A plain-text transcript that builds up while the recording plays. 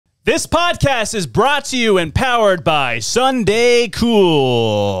This podcast is brought to you and powered by Sunday Cool.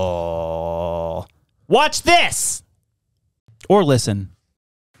 Watch this. Or listen.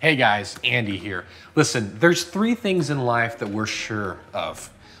 Hey guys, Andy here. Listen, there's 3 things in life that we're sure of.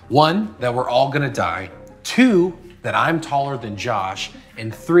 1, that we're all gonna die. 2, that I'm taller than Josh.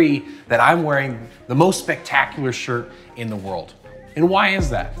 And 3, that I'm wearing the most spectacular shirt in the world. And why is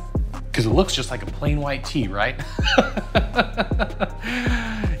that? Because it looks just like a plain white tee, right?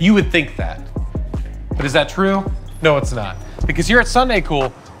 You would think that. But is that true? No, it's not. Because here at Sunday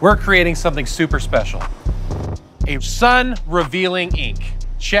Cool, we're creating something super special. A sun-revealing ink.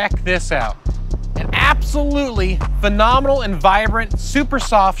 Check this out. An absolutely phenomenal and vibrant, super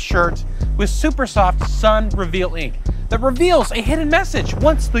soft shirt with super soft sun reveal ink that reveals a hidden message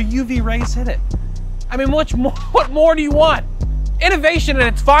once the UV rays hit it. I mean, what more do you want? Innovation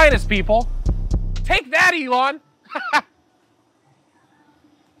at its finest, people. Take that, Elon.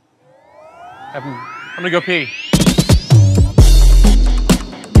 I'm gonna go pee.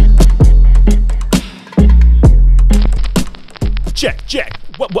 Check.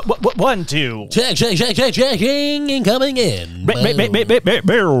 1, 2. Checking, incoming in. Rip.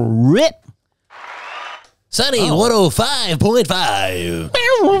 Sunny 105.5.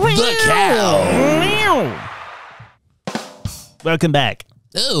 The cow. Welcome back.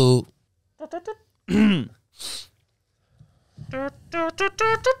 Oh.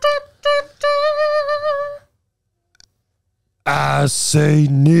 I say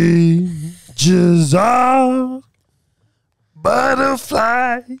ninjas are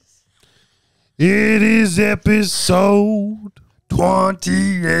butterflies. It is episode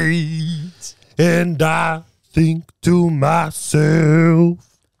 28. And I think to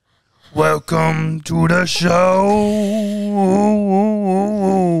myself, welcome to the show.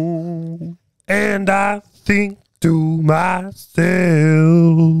 And I think to myself,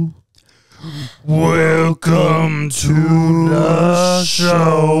 welcome to the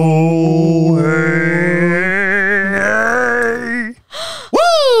show. Hey.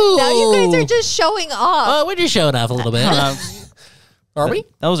 Woo! Now you guys are just showing off. Oh, we're just showing off a little bit. Are we?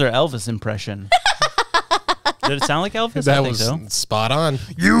 That was our Elvis impression. Did it sound like Elvis? That I think was so. spot on.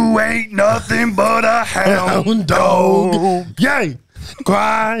 You ain't nothing but a hound dog. Yay!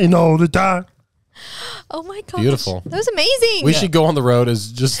 Crying all the time. Oh my gosh. Beautiful. That was amazing. We should go on the road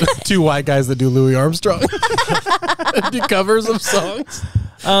as just 2 white guys that do Louis Armstrong. Do covers of songs.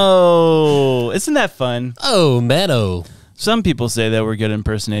 Oh, isn't that fun? Oh, Mano. Some people say that we're good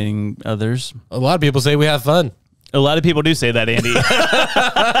impersonating others. A lot of people say we have fun. A lot of people do say that, Andy.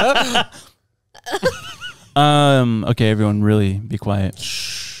 Okay, everyone, really be quiet.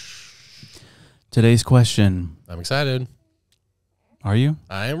 Today's question. I'm excited. Are you?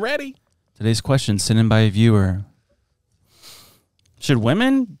 I am ready. Today's question sent in by a viewer. Should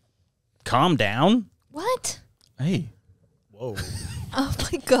women calm down? What? Hey, Whoa. Oh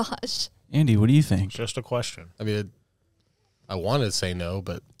my gosh. Andy, what do you think? Just a question. I mean, I wanted to say no,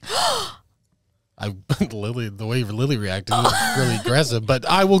 but Lily, the way Lily reacted was really aggressive. But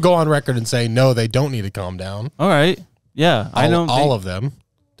I will go on record and say no, they don't need to calm down. All right. Yeah, I don't all think, of them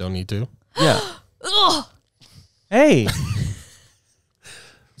don't need to. Yeah. Ugh. Hey.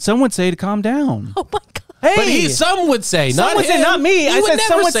 Some would say to calm down. Oh my god. Hey. But some would say, Some not would say, him. not me. He I would said never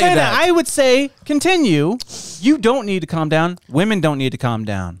some would say that. that. I would say continue. You don't need to calm down. Women don't need to calm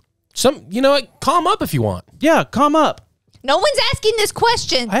down. You know what? Calm up if you want. Yeah, calm up. No one's asking this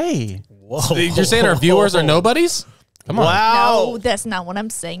question. Hey. Whoa. You're saying our viewers are nobodies? Come on. No, that's not what I'm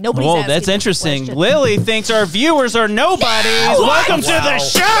saying. Nobody's Whoa, asking that's this interesting. question. Lily thinks our viewers are nobodies. Welcome to the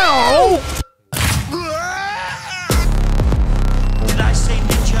show. Did I say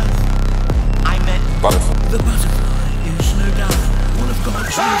ninja? I meant butterfly. The butterfly is no doubt one of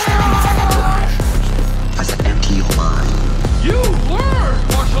God's most beautiful creations. Does it empty your mind? You learn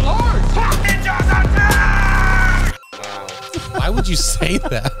martial arts! Ninjas attack! Why would you say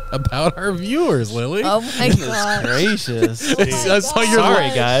that about our viewers, Lily? Oh my god. Gracious. I saw your Sorry,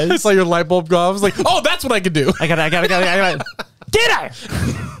 guys. I saw your light bulb go off. I was like, oh, that's what I could do. I got it. Get her.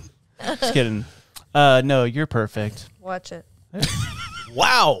 Just kidding. No, you're perfect. Watch it.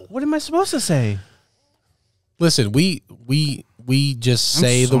 Wow. What am I supposed to say? Listen, we just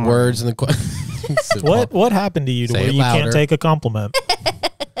say the sorry. words and the question. What happened to you to Say where it you louder. can't take a compliment?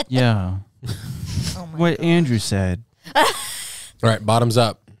 Yeah. Oh my What Andrew said. All right, bottoms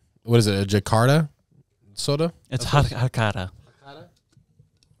up. What is it? A Jakarta soda? It's Hakata.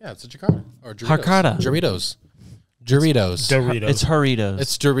 Yeah, it's a Jakarta. Or Doritos. Hakata. Doritos. Doritos. Doritos. It's Doritos.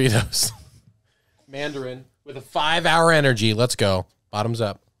 It's Doritos. Mandarin with a 5-hour energy. Let's go. Bottoms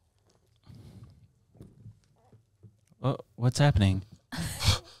up. What's happening?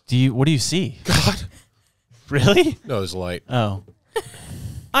 What do you see? God. Really? No, there's light. Oh.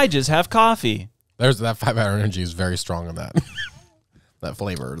 I just have coffee. There's that 5-hour energy is very strong on that. That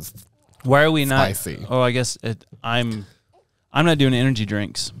flavor is Why are we not? spicy. Oh, I guess I'm not doing energy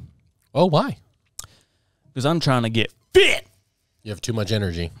drinks Oh, why? because I'm trying to get fit. You have too much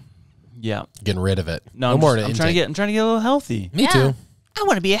energy. Yeah. Getting rid of it. No, I'm trying to get a little healthy. Me too. I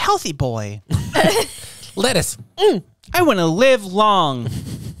want to be a healthy boy. Lettuce. I want to live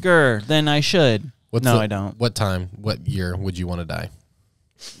longer than I should. I don't. What time? What year would you want to die?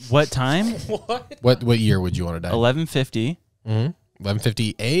 What time? What year would you want to die? 11:50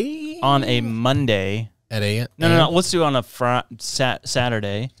 11:50 a on a Monday. at a No. Let's do it on a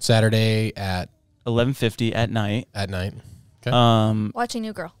Saturday. Saturday at 11:50 at night. night. Okay. Watching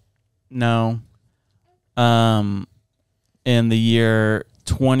New Girl. No. In the year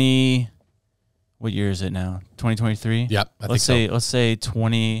 20. What year is it now? 2023. Yep. I Let's think say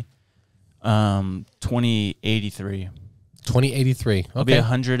 2083. 2083. Okay. I'll be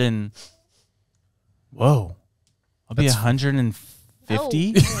 100 and. Whoa. I'll be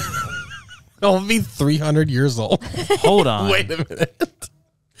 150. I'll be 300 years old. Hold on. Wait a minute.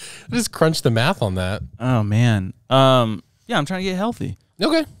 I just crunched the math on that. Oh man. Yeah, I'm trying to get healthy.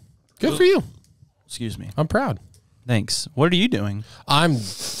 Okay. Good for you. Excuse me. I'm proud. Thanks. What are you doing? I'm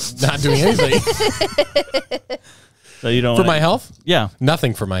not doing anything So you don't for my health. Yeah.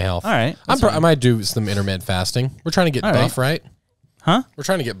 Nothing for my health. All right. I might do some intermittent fasting. We're trying to get All buff, right? Huh? We're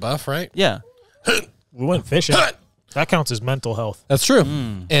trying to get buff, right? Yeah. We went fishing. That counts as mental health. That's true.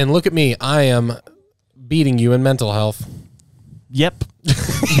 And look at me. I am beating you in mental health. Yep.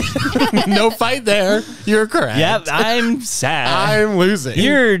 No fight there. You're correct. Yep. I'm sad. I'm losing.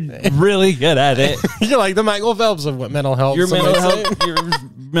 You're really good at it. You're like the Michael Phelps of what mental health. Your somebody mental say. health. Your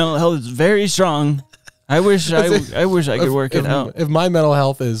mental health is very strong. I wish I could work it out. If my mental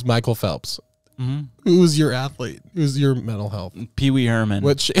health is Michael Phelps, who's your athlete? Who's your mental health? Pee Wee Herman.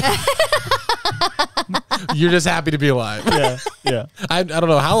 Which you're just happy to be alive. Yeah. I don't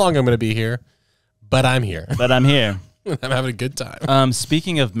know how long I'm going to be here, but I'm here. But I'm here. I'm having a good time.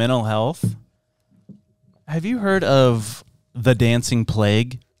 Speaking of mental health, have you heard of the dancing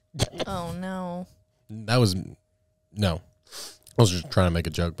plague? Oh no. That was no. I was just trying to make a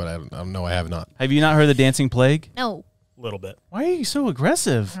joke, but I know I have not. Have you not heard of the dancing plague? No. A little bit. Why are you so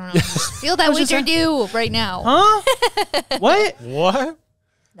aggressive? I don't know. I just feel that way to do right now. Huh? What? What?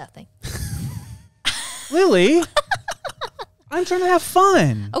 Nothing. Lily? I'm trying to have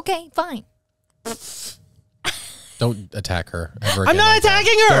fun. Okay, fine. Don't attack her ever again. I'm not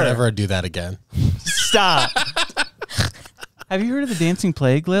attacking her. Don't ever do that again. Stop. Have you heard of the dancing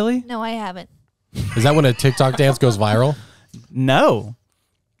plague, Lily? No, I haven't. Is that when a TikTok dance goes viral? No.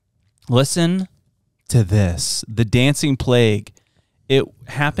 Listen to this. The dancing plague. It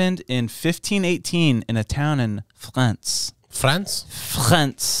happened in 1518 in a town in France. France?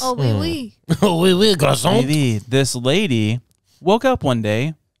 France. Oh, oui. Oh, oui, oui, garçon. Maybe this lady woke up one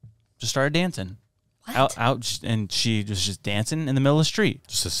day, just started dancing. What? Out, and she was just dancing in the middle of the street.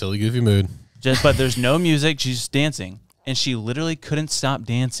 Just a silly, goofy mood. But there's no music. She's just dancing, and she literally couldn't stop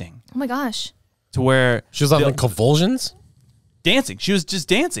dancing Oh my gosh. to where She was having convulsions? dancing. She was just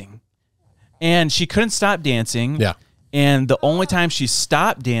dancing, and she couldn't stop dancing. Yeah. And the only time she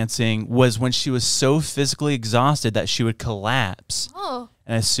stopped dancing was when she was so physically exhausted that she would collapse. Oh.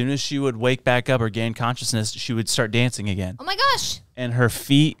 And as soon as she would wake back up or gain consciousness, she would start dancing again. Oh my gosh. And her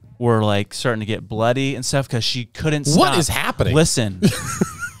feet were like starting to get bloody and stuff because she couldn't stop. What is happening? Listen.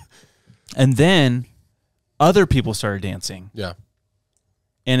 And then other people started dancing. Yeah.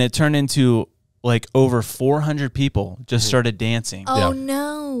 And it turned into like over 400 people just started dancing Oh Yeah.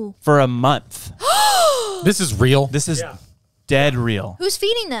 no. for a month. This is real. This is dead real. Who's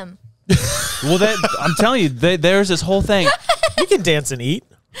feeding them? Well, I'm telling you, there's this whole thing. You can dance and eat.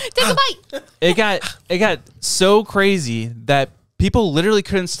 Take a bite. It got so crazy that people literally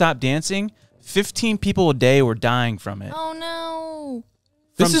couldn't stop dancing. 15 people a day were dying from it. Oh no.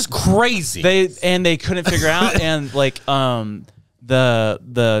 This is crazy. They couldn't figure out, and like the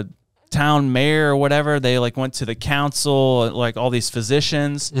town mayor or whatever, they like went to the council, like all these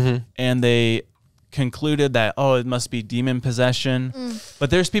physicians, and they concluded that it must be demon possession. But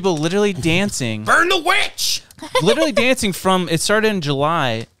there's people literally dancing. Burn the witch! Literally dancing from, it started in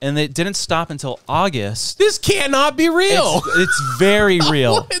July and it didn't stop until August. This cannot be real. It's very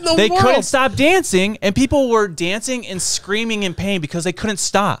real. What in the They world? couldn't stop dancing, and people were dancing and screaming in pain because they couldn't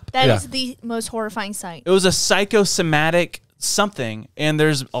stop. That Yeah. is the most horrifying sight. It was a psychosomatic something, and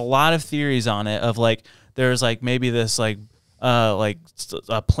there's a lot of theories on it of like there's like maybe this like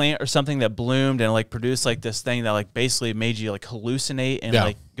a plant or something that bloomed and like produced like this thing that like basically made you like hallucinate and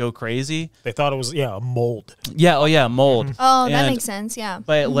like go crazy. They thought it was a mold. Yeah. Oh yeah, mold. Oh, that makes sense. Yeah.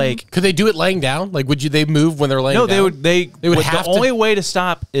 But like, could they do it laying down? Like, would they move when they're laying no, down? They would have the only way to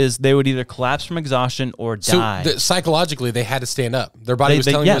stop is they would either collapse from exhaustion or die. So psychologically, they had to stand up. Their body was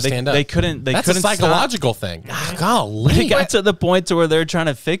telling them to stand up. They couldn't. That's a psychological thing. Golly. They got to the point to where they're trying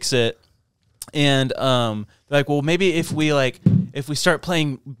to fix it, and like, well, maybe if we start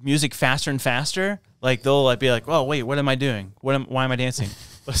playing music faster and faster, like they'll like be like, oh wait, what am I doing? Why am I dancing?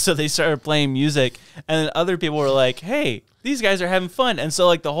 So they started playing music, and then other people were like, hey, these guys are having fun, and so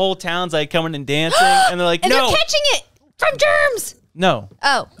like the whole town's like coming and dancing, and they're like, and no, they're catching it from germs. No.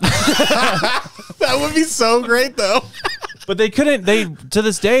 Oh. That would be so great though. But they couldn't. They to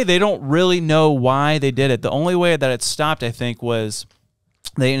this day they don't really know why they did it. The only way that it stopped, I think, was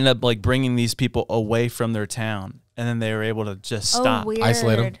they ended up like bringing these people away from their town, and then they were able to just stop. Weird.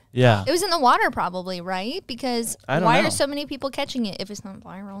 Isolate them. Yeah. It was in the water probably, right? Because I don't why know. are so many people catching it if it's not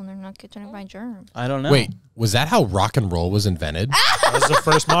viral and they're not catching it by germs? I don't know. Wait, was that how rock and roll was invented? That was the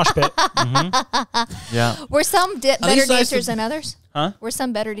first mosh pit. Yeah. Were some better these nice dancers than others? Huh? Were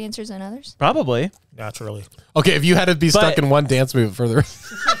some better dancers than others? Probably. Naturally. Okay, if you had to be stuck in one dance move for the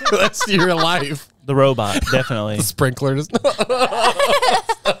rest of your life, The robot, definitely. the sprinkler just.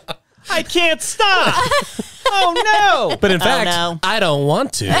 I can't stop. Oh no! But in fact, I don't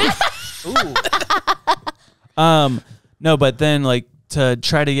want to. No, but then like to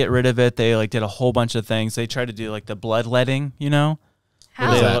try to get rid of it, they like did a whole bunch of things. They tried to do like the bloodletting, you know?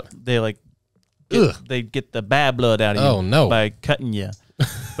 How? is that? They like Ugh. they get the bad blood out of you. Oh, no. By cutting you.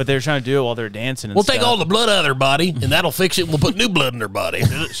 But they're trying to do it while they're dancing. And We'll stuff. take all the blood out of their body, and that'll fix it. And we'll put new blood in their body.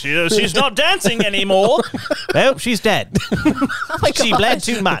 She's not dancing anymore. Well, she's dead. Oh my She gosh. bled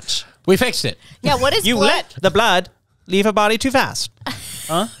too much. We fixed it. Yeah, what is You blood? let the blood leave her body too fast.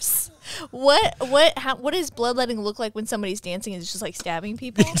 What does bloodletting look like when somebody's dancing and it's just like stabbing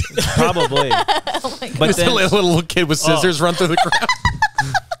people? Probably. Oh my god. But Just a then, little kid with scissors run through the crowd.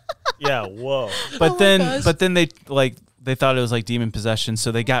 Yeah, whoa. but then, gosh. but then they like they thought it was like demon possession,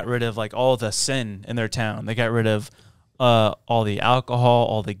 so they got rid of like all the sin in their town. They got rid of all the alcohol,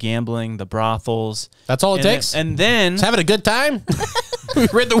 all the gambling, the brothels. That's all it And takes. And then, Just having a good time. We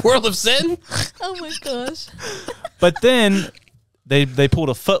rid the world of sin. Oh my gosh. but then they pulled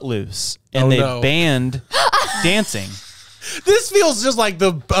a footloose and Oh, they no. banned dancing. This feels just like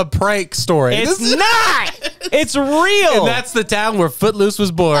a prank story. It's This is- not. It's real. And that's the town where Footloose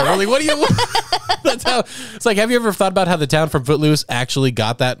was born. We're like, what do you? That's how. It's like, have you ever thought about how the town from Footloose actually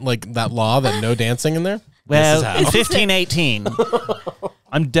got that law that no dancing in there? well, how. in 1518.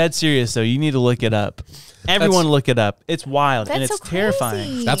 I'm dead serious though. You need to look it up. Everyone look it up. It's wild and That's it's so terrifying.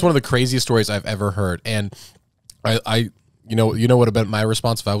 crazy. That's one of the craziest stories I've ever heard. And you know what would have been my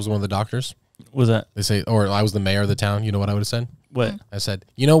response if I was one of the doctors? Was that They say, or I was the mayor of the town. You know what I would have said? what? I said,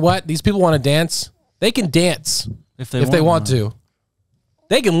 you know what? These people want to dance. They can dance if they want to.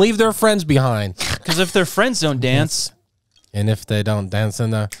 They can leave their friends behind. Because if their friends don't dance, And if they don't dance,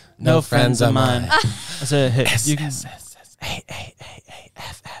 then no friends of mine. I said, hey, you can.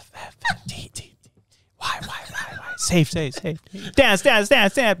 Why? Safe. Dance. Dude,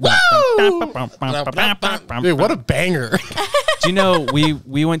 what a banger. Do you know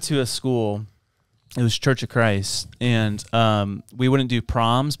we went to a school? It was Church of Christ, and we wouldn't do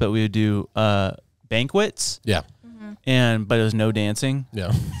proms, but we would do banquets, Yeah. but it was no dancing.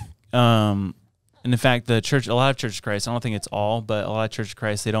 Yeah. And in fact, a lot of Church of Christ, I don't think it's all, but a lot of Church of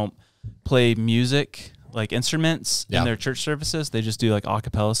Christ, they don't play music like instruments Yeah. in their church services. They just do like a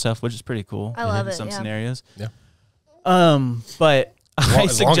cappella stuff, which is pretty cool. I love in it, some yeah. scenarios. Yeah. But I as long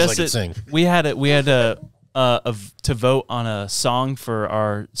as I can suggested sing. we had to vote on a song for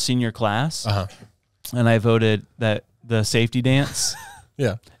our senior class, and I voted that the safety dance,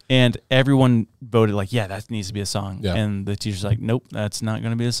 Yeah. and everyone voted like, yeah, that needs to be a song. Yeah. And the teacher's like, nope, that's not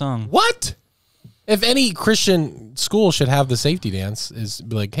going to be a song. What? If any Christian school should have the safety dance, is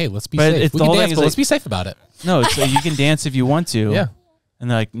be like, hey, let's be But safe. it's We the can whole thing dance, is but like- let's be safe about it. No, it's like you can dance if you want to. Yeah. And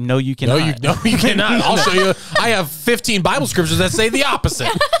they're like, no, you cannot. No, you cannot. I'll show you. I have 15 Bible scriptures that say the opposite.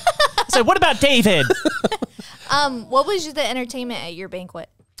 So what about David? What was the entertainment at your banquet?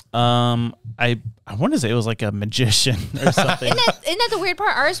 I want to say it was like a magician or something. Isn't that the weird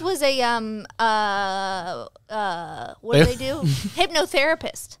part? Ours was a what do they do?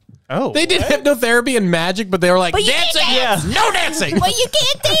 Hypnotherapist. Oh, They did hypnotherapy and magic, but they were like, But you dancing? can't yeah. No dancing. But you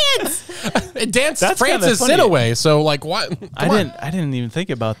can't dance. It danced That's Francis kinda funny. sin away. So, like, what? I didn't even think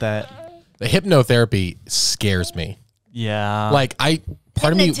about that. The hypnotherapy scares me. Yeah. Like,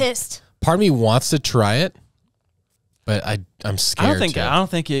 part of me Hypnotist. wants to try it, But I'm scared. I don't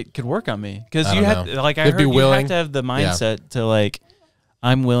think it could work on me because I you don't have know. like I You'd heard be you willing. have to have the mindset to like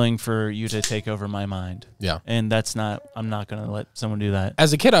I'm willing for you to take over my mind. Yeah. And I'm not going to let someone do that.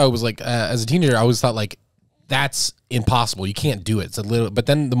 As a kid, I was like, as a teenager, I always thought like, that's impossible. You can't do it. It's a little, but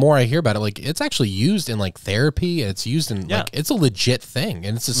then the more I hear about it, like it's actually used in like therapy. It's used in like, it's a legit thing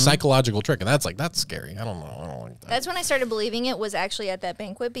and it's a psychological trick. And that's scary. I don't know. I don't like that. That's when I started believing it was actually at that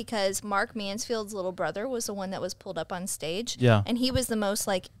banquet because Mark Mansfield's little brother was the one that was pulled up on stage. Yeah. And he was the most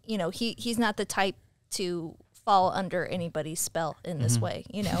like, you know, he's not the type to fall under anybody's spell in this way,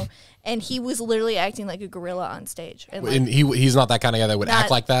 you know, and he was literally acting like a gorilla on stage. And, like, And he's not that kind of guy that would act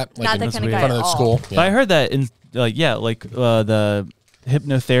like that, like not in that kind of guy front of at the all. school. But I heard that in the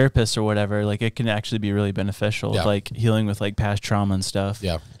hypnotherapist or whatever, like it can actually be really beneficial, like healing with like past trauma and stuff.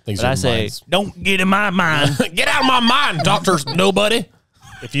 Yeah. But I say, don't get in my mind. Get out of my mind, doctor's nobody.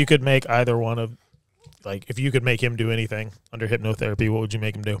 If you could make either one of, like, if you could make him do anything under hypnotherapy, what would you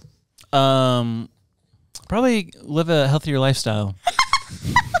make him do? Probably live a healthier lifestyle.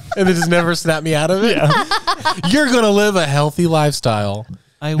 And then just never snap me out of it. Yeah. You're going to live a healthy lifestyle.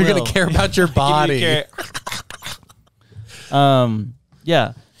 You're going to care about your body.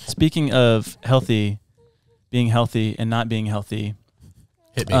 Yeah. Speaking of being healthy and not being healthy.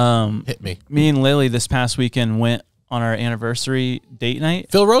 Hit me. Hit me. Me and Lily this past weekend went on our anniversary date night.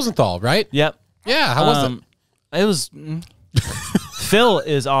 Phil Rosenthal, right? Yep. Yeah. How was it? It was. Phil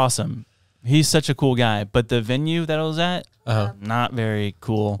is awesome. He's such a cool guy, but the venue that I was at, not very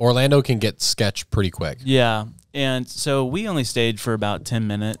cool. Orlando can get sketch pretty quick. Yeah. And so we only stayed for about 10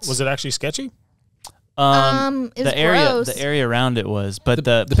 minutes. Was it actually sketchy? The area around it was, but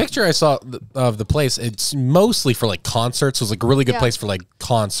the picture I saw of the place, it's mostly for like concerts. It was like a really good place for like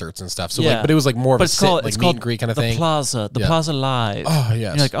concerts and stuff. So like, but it was like more of a meet and greet kind of thing. The Plaza Live. Oh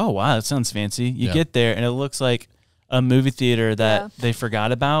yes. You're like, oh wow, that sounds fancy. You get there and it looks like a movie theater that they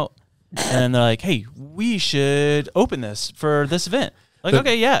forgot about, and they're like, hey, we should open this for this event. Like,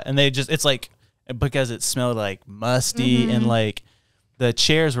 okay, yeah, and it's like because it smelled like musty and like the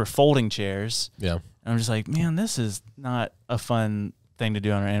chairs were folding chairs. Yeah. And I'm just like, man, this is not a fun thing to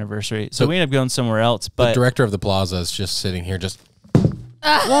do on our anniversary. So we ended up going somewhere else. But the director of the Plaza is just sitting here just...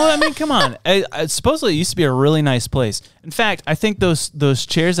 Well, I mean, come on. Supposedly it used to be a really nice place. In fact, I think those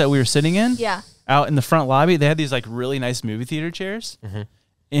chairs that we were sitting in out in the front lobby, they had these like really nice movie theater chairs.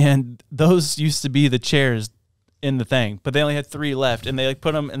 And those used to be the chairs in the thing. But they only had 3 left. And they like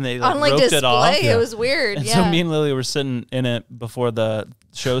put them and they like roped display, it off. it was weird. And so me and Lily were sitting in it before the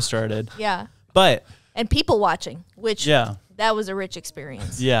show started. Yeah. But... And people watching, which that was a rich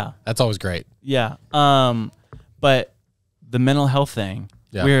experience. Yeah. That's always great. Yeah. But the mental health thing,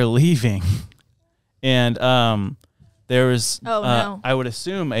 we were leaving. And there was, I would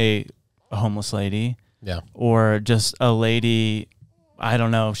assume, a homeless lady. Yeah. Or just a lady, I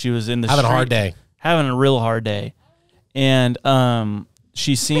don't know. She was in the having street, a hard day. Having a real hard day. And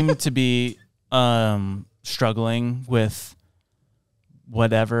she seemed to be struggling with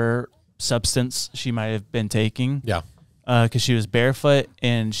whatever substance she might have been taking. Yeah. Because she was barefoot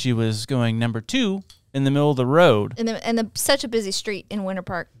and she was going number 2 in the middle of the road. And such a busy street in Winter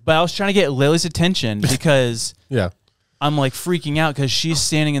Park. But I was trying to get Lily's attention because I'm like freaking out because she's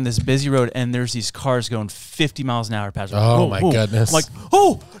standing in this busy road and there's these cars going 50 miles an hour past her. Oh, my goodness. I'm like,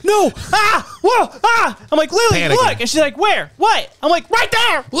 oh, no. Ah, whoa, ah. I'm like, Lily, Panicking. look. And she's like, where? What? I'm like, right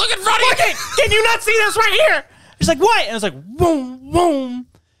there. Look in front of you. Can you not see this right here? She's like, what? And I was like, boom, boom.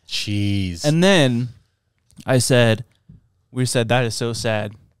 Jeez. And then we said, that is so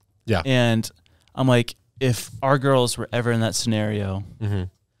sad. Yeah. And I'm like, if our girls were ever in that scenario,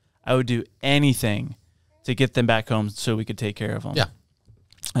 I would do anything to get them back home so we could take care of them. Yeah.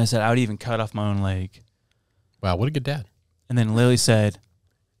 I said, I would even cut off my own leg. Wow, what a good dad. And then Lily said,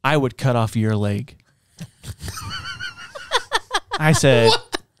 I would cut off your leg. I said,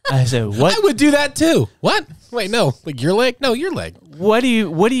 what? I would do that too. What? Wait, no. Like your leg? No, your leg. What do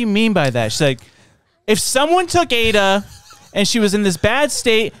you mean by that? She's like, if someone took Ada and she was in this bad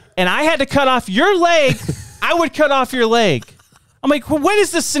state and I had to cut off your leg, I would cut off your leg. I'm like, well, what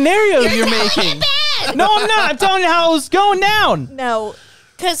is the scenario you're making? Bad. No, I'm not. I'm telling you how it was going down. No,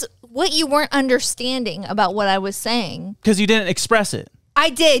 because what you weren't understanding about what I was saying. Because you didn't express it. I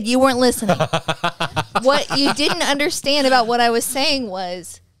did. You weren't listening. What you didn't understand about what I was saying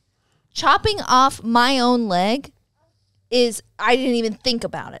was chopping off my own leg I didn't even think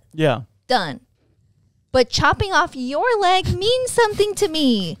about it. Yeah. Done. But chopping off your leg means something to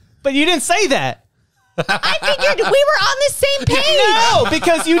me. But you didn't say that. I figured we were on the same page. No,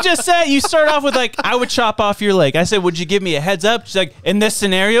 because you just said, you start off with like, I would chop off your leg. I said, would you give me a heads up? She's like, in this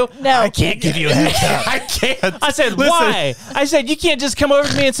scenario, No. I can't give you a heads up. I can't. I said, why? I said, you can't just come over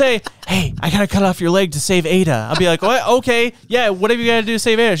to me and say, hey, I got to cut off your leg to save Ada. I'll be like, what? Okay, yeah, whatever you got to do to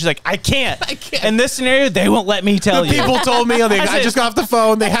save Ada. She's like, I can't. In this scenario, they won't let me tell you. People told me, I said- just got off the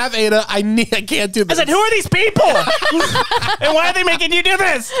phone. They have Ada. I can't do I this. said, who are these people? And why are they making you do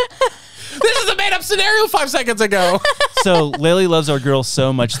this? This is a made up scenario 5 seconds ago. So Lily loves our girl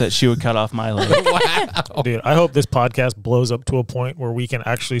so much that she would cut off my leg. Wow. Dude, I hope this podcast blows up to a point where we can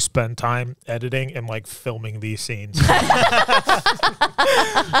actually spend time editing and like filming these scenes.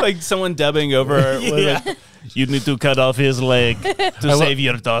 Like someone dubbing over. Like, you need to cut off his leg to save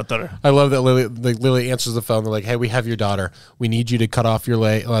your daughter. I love that Lily answers the phone. They're like, hey, we have your daughter. We need you to cut off your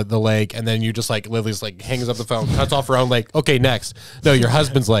the leg. And then you just like, Lily's like, hangs up the phone, cuts off her own leg. Okay, next. No, your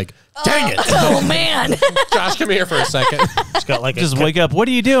husband's like, dang it. Oh, man. Josh, come here for a second. It's got like Just wake up. What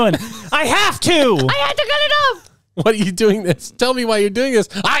are you doing? I have to. I had to cut it off. What are you doing this? Tell me why you're doing this.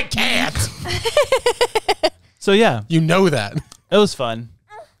 I can't. So yeah, You know that. it was fun.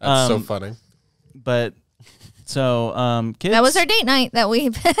 That's so funny. But so kids. That was our date night that we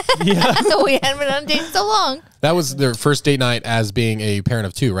we hadn't been on a date so long. That was their first date night as being a parent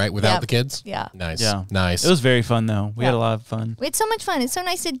of 2, right? Without Yep. the kids? Yeah. Nice. Yeah. Nice. It was very fun though. We had Yeah. a lot of fun. We had so much fun. It's so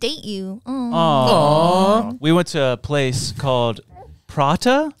nice to date you. Oh. Aww. We went to a place called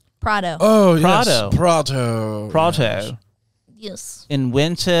Prata. Prado. Oh, Prado. yes. Prato. Prato Yes. in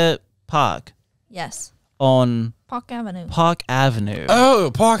Winter Park Yes. on Park Avenue. Park Avenue.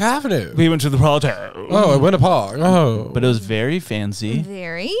 Oh, Park Avenue. We went to the Prato. Oh, I went to Park. Oh. But it was very fancy.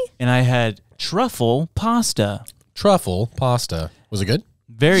 Very. And I had truffle pasta. Truffle pasta. Was it good?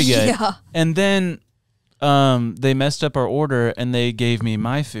 Very good. Yeah. And then they messed up our order and they gave me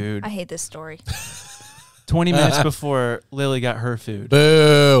my food I hate this story. 20 minutes before Lily got her food.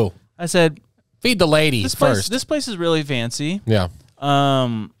 Boo. I said, Feed the ladies this place, first. this place is really fancy. Yeah.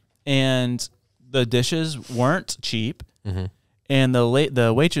 And the dishes weren't cheap. And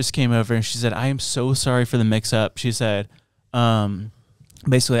the waitress came over and she said, I am so sorry for the mix up. She said,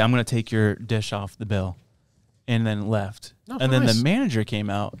 basically, I'm going to take your dish off the bill. And then left. Oh, and then nice. the manager came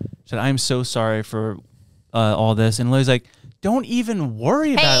out, said, I'm so sorry for all this. And Lily's like, don't even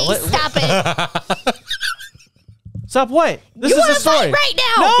worry about Hey, it. stop it. Stop what? This You is wanna a story. fight right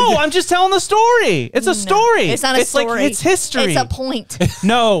now. No, I'm just telling the story. It's a story. It's not a story. Like, it's history. It's a point.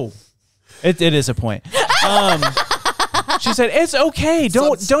 No, it is a point. She said it's okay.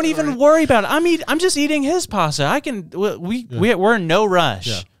 Don't even worry about it. I'm just eating his pasta. I can. We're in no rush.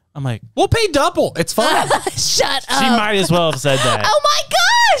 Yeah. I'm like, We'll pay double. It's fine. Shut up. she might as well have said that. Oh my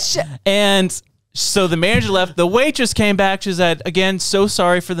gosh. And so the manager left. The waitress came back. She said, again, so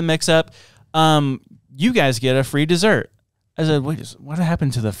sorry for the mix up. You guys get a free dessert. I said, wait, what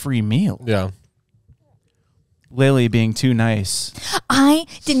happened to the free meal? Yeah. Lily being too nice. I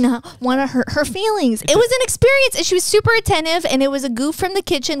did not want to hurt her feelings. It was an experience, and she was super attentive, and it was a goof from the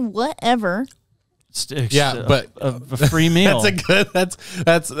kitchen, whatever. Yeah, but a free meal. That's a good.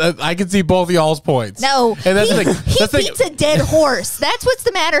 That's. I can see both of y'all's points. No, and that's the thing. he That's the thing. beats a dead horse. That's what's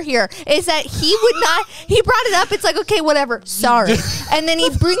the matter here. Is that he would not. He brought it up. It's like, okay, whatever. Sorry, and then he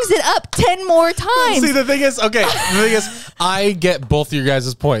brings it up 10 more times. See, the thing is, okay. The thing is, I get both of your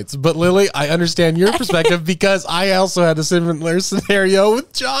guys' points, but Lily, I understand your perspective because I also had a similar scenario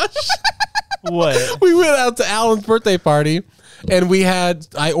with Josh. What? We went out to Alan's birthday party, and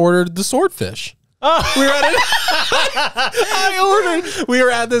I ordered the swordfish. Oh, we were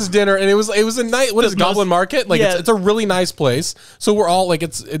at this dinner, and it was a night. What is it, Goblin Market? Like, yeah. it's a really nice place. So we're all like,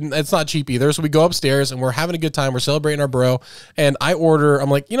 it's not cheap either. So we go upstairs, and we're having a good time. We're celebrating our bro, and I'm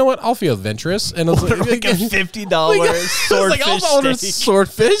like, you know what? I'll feel adventurous, and I was like a $50 swordfish I'll order steak.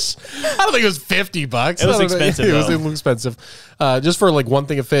 swordfish. I don't think it was $50. It was expensive. It was expensive. Just for like one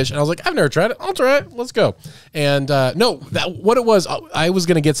thing of fish, and I was like, I've never tried it. I'll try it. Let's go. And what it was, I was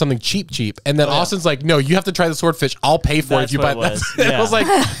gonna get something cheap, and then Austin's like, no, you have to try the swordfish. I'll pay for it if you buy that. Yeah. I was like,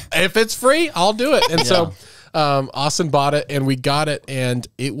 if it's free, I'll do it. And so Austin bought it, and we got it, and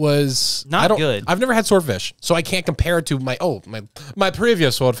it was not good. I've never had swordfish, so I can't compare it to my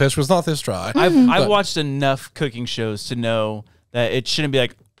previous swordfish was not this dry. I've watched enough cooking shows to know that it shouldn't be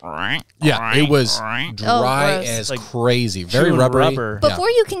like. Yeah, it was dry gross. as Like crazy, very chewing rubbery. rubber. Before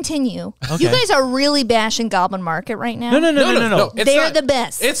you continue, you guys are really bashing Goblin Market right now. No. It's They're not- the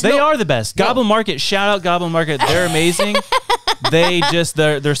best. They are the best. Goblin Market, shout out Goblin Market. They're amazing. They just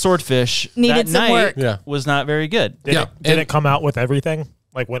their swordfish Needed that some night work. Yeah. was not very good. Did it come out with everything?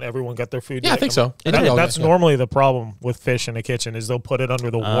 Like when everyone got their food. Yeah, I think so. That's normally the problem with fish in a kitchen is they'll put it under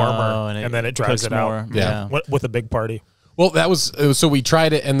the warmer and then it dries it more. out. Yeah. With a big party. Well, that was so we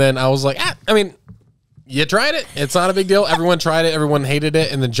tried it, and then I was like, I mean, you tried it. It's not a big deal. Everyone tried it. Everyone hated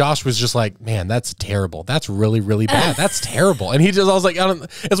it. And then Josh was just like, man, that's terrible. That's really, really bad. That's terrible. And I was like, it's one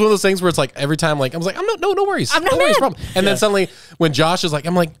of those things where it's like every time, like, I was like, no worries. I'm not no worries, mad. problem. And then suddenly when Josh is like,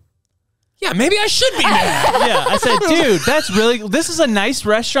 I'm like, yeah, maybe I should be mad. Yeah, I said, dude, this is a nice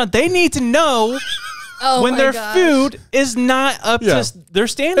restaurant. They need to know when their food is not up to their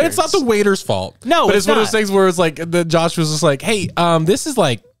standards. And it's not the waiter's fault. No, but it's one of those things where it's like, Josh was just like, hey, this is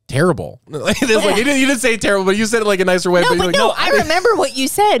like terrible. It's like, you didn't say terrible, but you said it like a nicer way. I remember what you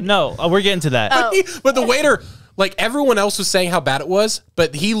said. No, we're getting to that. But the waiter, like everyone else was saying how bad it was,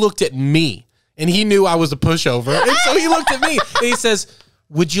 but he looked at me and he knew I was a pushover. And so he looked at me and he says,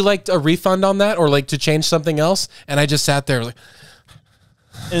 would you like a refund on that or like to change something else? And I just sat there like,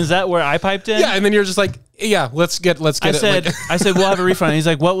 is that where I piped in? yeah. And then you're just like, yeah, let's get it. I said, we'll have a refund. And he's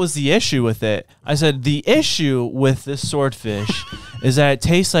like, what was the issue with it? I said, the issue with this swordfish is that it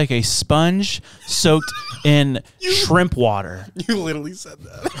tastes like a sponge soaked in shrimp water. You literally said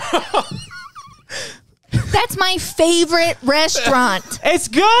that. That's my favorite restaurant. It's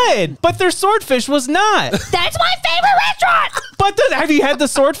good, but their swordfish was not. That's my favorite restaurant. But have you had the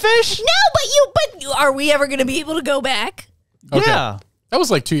swordfish? No, but are we ever going to be able to go back? Okay. Yeah. That was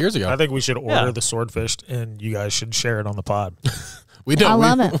like 2 years ago. I think we should order the swordfish and you guys should share it on the pod. We don't. I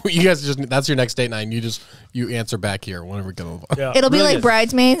love it. You guys that's your next date night. And you answer back here whenever we go. Yeah. It'll be Really like good.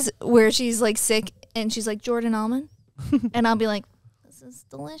 Bridesmaids where she's like sick and she's like Jordan Almond. And I'll be like, this is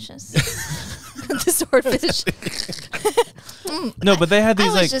delicious. The swordfish. No, but they had I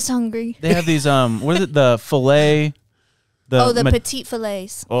these was like just hungry. they have these what is it, the fillet? The petite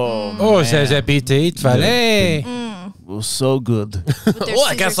fillets. Oh, c'est a petit filet. Was so good. With their Oh,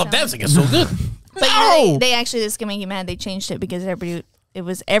 I got Caesar some salad. dancing. It's so good. But you know, they actually, this is gonna make you mad. They changed it because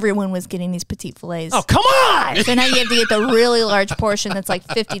everyone was getting these petite fillets. Oh, come on! So now you have to get the really large portion that's like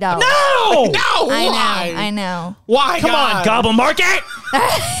 $50. No! I know. Why? Come on, Gobble Market!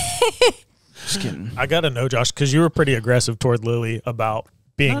 Just kidding. I got to know, Josh, because you were pretty aggressive toward Lily about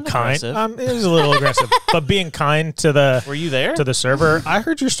being Not kind. aggressive. It was a little aggressive, but being kind to the Were you there? to the server. I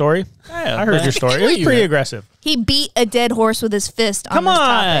heard your story. Yeah, I heard your story. It was pretty aggressive. He beat a dead horse with his fist. Come on.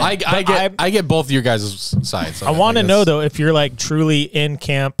 on! This topic. I get both of your guys' sides. I want to know though, if you're like truly in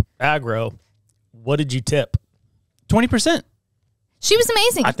camp aggro, what did you tip? 20%. She was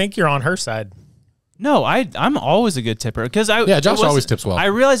amazing. I think you're on her side. No, I'm always a good tipper because Josh always tips well. I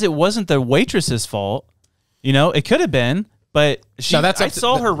realized it wasn't the waitress's fault. You know, it could have been, but I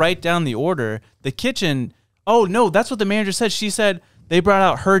saw her write down the order. The kitchen. Oh no, that's what the manager said. She said they brought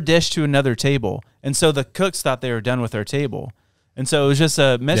out her dish to another table, and so the cooks thought they were done with their table, and so it was just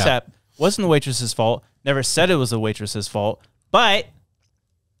a mishap. Wasn't the waitress's fault. Never said it was the waitress's fault, but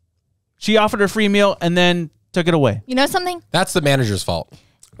she offered her free meal and then took it away. You know something? That's the manager's fault.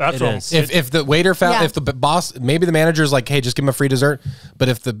 That's It what is. If the waiter found, if the boss, maybe the manager's like, hey, just give him a free dessert. But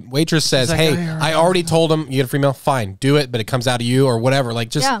if the waitress says, like, hey, I already told him you get a free meal, fine, do it, but it comes out of you or whatever. Like,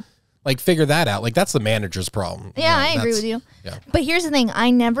 just like figure that out. Like, that's the manager's problem. Yeah, You know, I agree with you. Yeah. But here's the thing.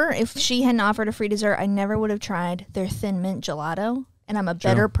 If she hadn't offered a free dessert, I never would have tried their thin mint gelato. And I'm a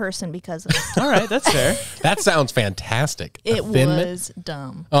better person because of it. All right, that's fair. That sounds fantastic. It was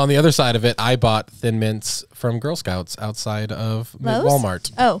dumb. On the other side of it, I bought Thin Mints from Girl Scouts outside of Lowe's?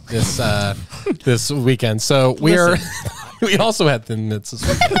 Walmart. Oh. This weekend. So we also had Thin Mints this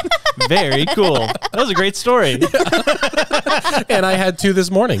weekend. Very cool. That was a great story. And I had two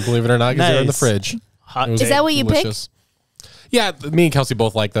this morning, believe it or not, because they're in the Nice. fridge. Hot It was Is that what you delicious. Yeah, me and Kelsey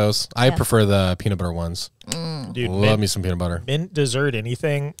both like those. I prefer the peanut butter ones. Dude, Love me some peanut butter. mint dessert,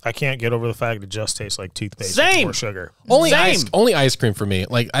 anything. I can't get over the fact it just tastes like toothpaste Same. or sugar. Only Same. ice cream for me.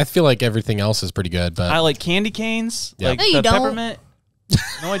 Like I feel like everything else is pretty good, but I like candy canes. Yeah. Like No, you the don't. peppermint.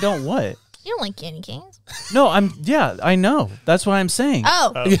 No, I don't. What? You don't like candy canes? No, I know. That's what I'm saying.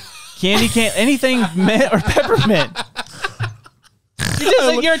 Oh. Candy cane, anything mint or peppermint.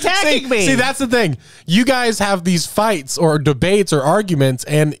 You're attacking me. See, that's the thing. You guys have these fights or debates or arguments,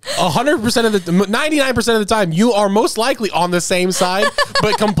 and 100% of the 99% of the time, you are most likely on the same side,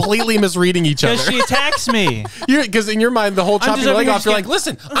 but completely misreading each other. Because she attacks me. Because in your mind, the whole chopping just your over leg here off, you're just like,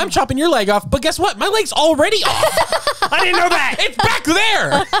 listen, I'm chopping your leg off, but guess what? My leg's already off. I didn't know that. It's back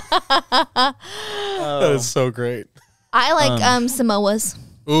there. That is so great. I like Samoas.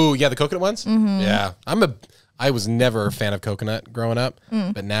 Ooh, yeah, the coconut ones? Yeah. I was never a fan of coconut growing up,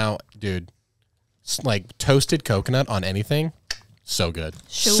 but now, dude, like toasted coconut on anything, So good.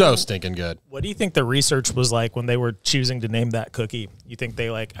 Sure. So stinking good. What do you think the research was like when they were choosing to name that cookie? You think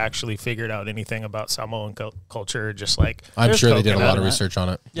they like actually figured out anything about Samoan culture? Just like I'm sure they did a lot of coconut. research on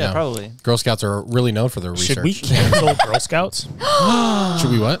it. Yeah, probably. Girl Scouts are really known for their research. Should we cancel Girl Scouts?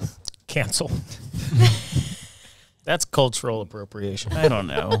 Should we what? Cancel. That's cultural appropriation. I don't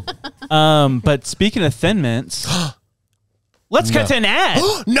know. But speaking of Thin Mints, let's cut to an ad.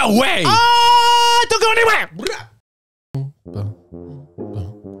 No way. Don't go anywhere.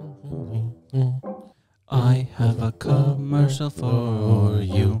 I have a commercial for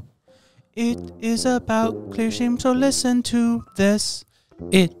you. It is about clear shame, so listen to this.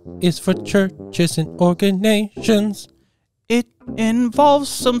 It is for churches and organizations. It involves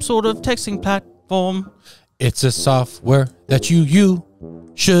some sort of texting platform. It's a software that you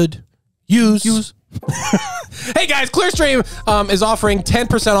should use. Hey guys, Clearstream is offering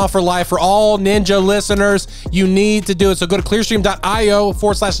 10% off for life for all Ninja listeners. You need to do it. So go to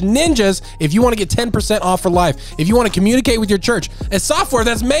clearstream.io/ninjas if you want to get 10% off for life. If you want to communicate with your church, a software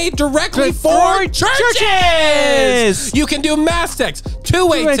that's made directly for churches. You can do mass text,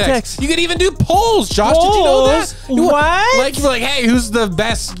 two-way text. You can even do polls. Josh, did you know that? What? Like you're like, hey, who's the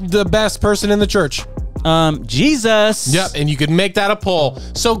best person in the church? Jesus. Yep, and you could make that a poll.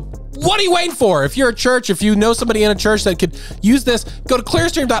 So what are you waiting for? If you're a church, if you know somebody in a church that could use this, go to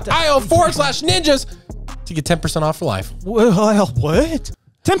clearstream.io/ninjas to get 10% off for life. Well, what?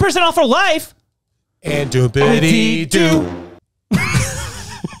 10% off for life? And do-biddy-do.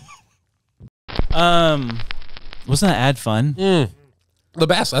 Wasn't that ad fun? The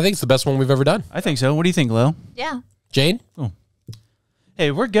best. I think it's the best one we've ever done. I think so. What do you think, Lo? Yeah. Jane?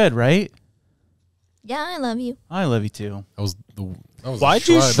 Hey, we're good, right? Yeah, I love you. I love you too. Why'd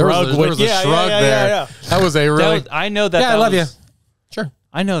you shrug? There was a shrug there. That was a really... I know that. I love you. Sure.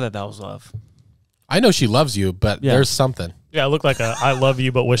 I know that was love. I know she loves you, but there's something. Yeah, it looked like a I love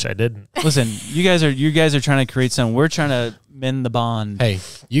you, but wish I didn't. Listen, you guys are trying to create something. We're trying to mend the bond. Hey,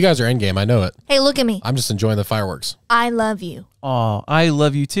 you guys are endgame. I know it. Hey, look at me. I'm just enjoying the fireworks. I love you. Oh, I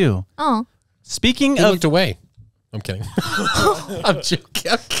love you too. Oh. Speaking He of, looked away. I'm kidding. I'm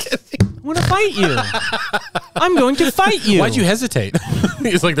joking. I'm kidding. I'm going to fight you. I'm going to fight you. Why'd you hesitate?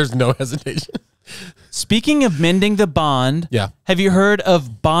 He's like, there's no hesitation. Speaking of mending the bond, have you heard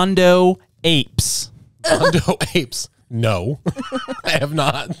of Bondo Apes? Bondo Apes? No, I have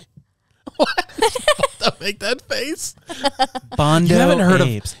not. What? Don't make that face. Bondo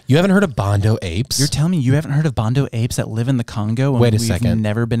Apes. You haven't heard of Bondo Apes? You're telling me you haven't heard of Bondo Apes that live in the Congo? And Wait a we've second.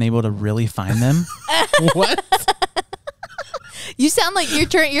 Never been able to really find them. What? You sound like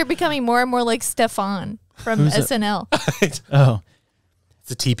you're becoming more and more like Stefan from SNL. Oh,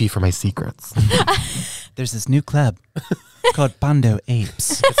 it's a teepee for my secrets. there's this new club called Bondo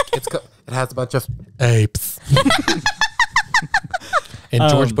Apes. It has a bunch of apes. And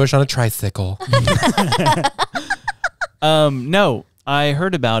George Bush on a tricycle. No, I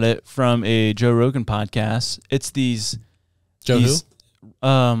heard about it from a Joe Rogan podcast. It's these Joe these,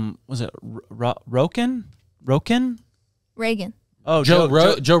 who? Was it Rogan? Reagan. Oh, Joe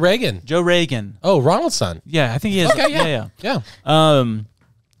Reagan. Joe Reagan. Oh, Ronald's son. Yeah, I think he is. Okay, yeah.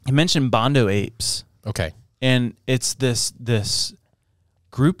 He mentioned Bondo Apes. Okay. And it's this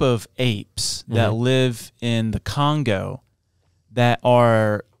group of apes that live in the Congo that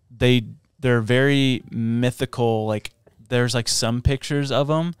they're very mythical. Like there's like some pictures of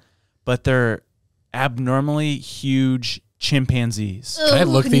them, but they're abnormally huge chimpanzees. Can I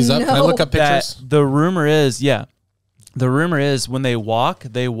look these up? Can I look up pictures? The rumor is when they walk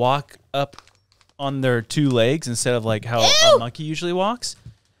up on their two legs instead of like how a monkey usually walks.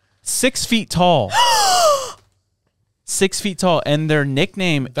 6 feet tall. 6 feet tall. And their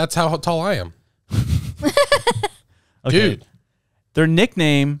nickname... That's how tall I am. Okay. Dude. Their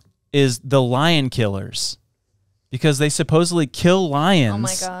nickname is the Lion Killers because they supposedly kill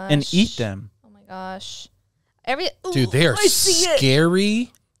lions and eat them. Oh my gosh. Dude, they are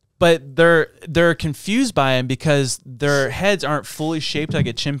scary. But they're confused by them because their heads aren't fully shaped like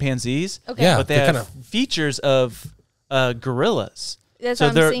a chimpanzee's. Okay. Yeah, but they have features of gorillas. That's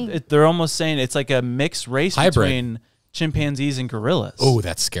what I'm seeing. They're almost saying it's like a mixed race between chimpanzees and gorillas. Oh,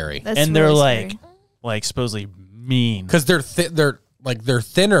 that's scary. And they're really like supposedly mean because they're thinner like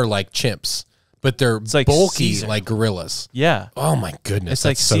chimps, but they're like bulky Caesar. Like gorillas. Yeah. Oh my goodness, it's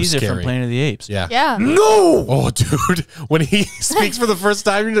like Caesar from Planet of the Apes. Yeah. Yeah. No. Oh, dude, when he speaks for the first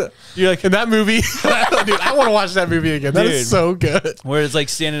time, you're like in that movie. Dude, I want to watch that movie again. That is so good. Where it's like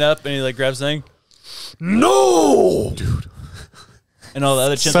standing up and he like grabs something. No, dude. And all the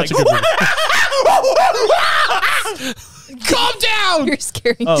other chimps Such like, a good movie. Calm down. You're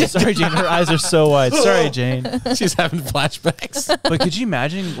scaring Oh, Jane. sorry, Jane. Her eyes are so wide. Sorry, Jane. She's having flashbacks. But could you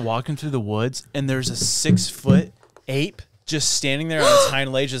imagine walking through the woods and there's a 6-foot ape just standing there on its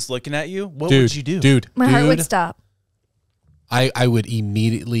hind legs just looking at you? What would you do? Dude, My heart would stop. I would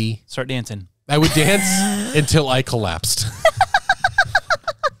immediately Start dancing. I would dance until I collapsed.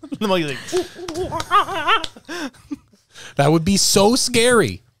 That would be so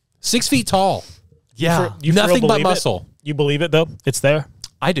scary. 6 feet tall. Yeah. You for real Nothing but believe it? muscle. You believe it though? It's there.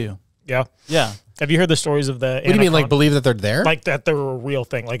 I do. Yeah. Yeah. Have you heard the stories of the? What do you mean, like believe that they're there? Like that they're a real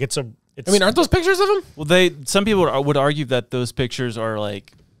thing? Like it's a. It's, I mean, aren't those pictures of them? Well, some people would argue that those pictures are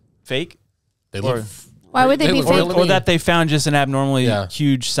like fake. They Or- look. Why would they be look fake? real to Or me. that they found just an abnormally Yeah.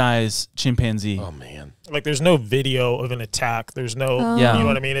 huge size chimpanzee. Oh man. like there's no video of an attack. There's no. Yeah. You know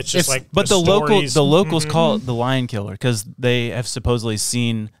what I mean? It's just like. But the stories. locals call it the lion killer because they have supposedly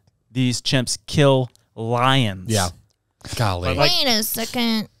seen these chimps kill lions. Yeah. Golly. Like- Wait a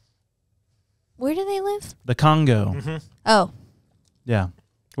second. Where do they live? The Congo. Oh, Yeah.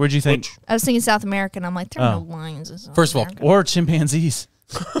 Where'd you think? I was thinking South America, and I'm like, there are Oh. no lions in South First of all, America. Or chimpanzees.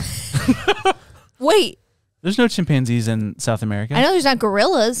 Wait, There's no chimpanzees in South America. I know there's not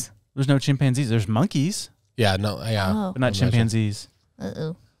gorillas. There's no chimpanzees. There's monkeys, yeah, no, yeah. Oh. but not chimpanzees.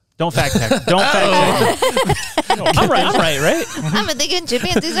 Uh-oh. Don't fact check. Don't fact check. I'm right? I've been thinking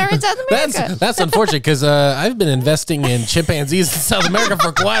chimpanzees are in South America. That's unfortunate because I've been investing in chimpanzees in South America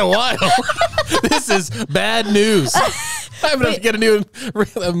for quite a while. This is bad news. I'm gonna have to get a new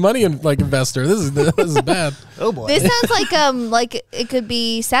money investor. This is bad. Oh boy. This sounds like it could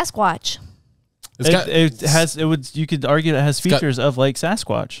be Sasquatch. It's got, You could argue it has features of like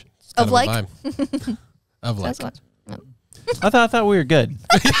Sasquatch. it's kind Of like? a vibe. Of like. Sasquatch. No. I thought we were good.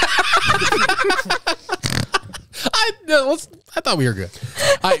 I thought we were good.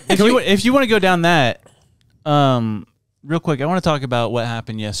 If you want to go down that, real quick, I want to talk about what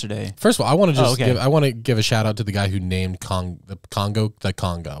happened yesterday. First of all, I want to okay. give a shout out to the guy who named the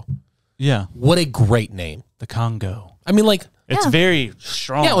Congo. Yeah, What a great name. the Congo. I mean, like, It's Yeah. very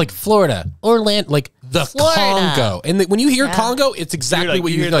strong. yeah, like Florida, Orlando, like the Florida. Congo. And when you hear Yeah. Congo, it's exactly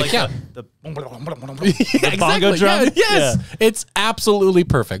what you hear. Like, yeah. the Exactly. bongo drum. Yeah, yes. Yeah. It's absolutely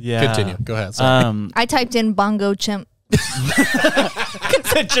perfect. Yeah. Continue. Go ahead. Sorry. I typed in bongo chimp.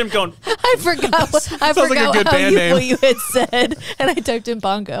 Jim going. I forgot. like a forgot good how band name. what you had said, and I typed in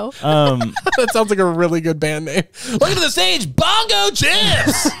bongo. That sounds like a really good band name. Welcome to the stage, Bongo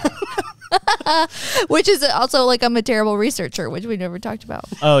Chips. Which is also like I'm a terrible researcher, which we never talked about.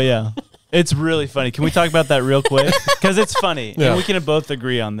 Oh yeah, it's really funny. Can we talk about that real quick? Because it's funny, Yeah. and we can both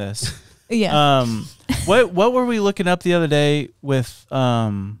agree on this. Yeah. What were we looking up the other day with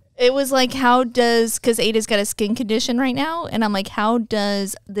It was like, how does, because Ada's got a skin condition right now, and I'm like, how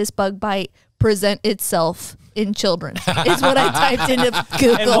does this bug bite present itself in children? Is what I typed into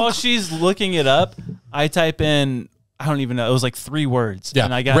Google. And while she's looking it up, I type in, I don't even know, it was like 3 words. Yeah.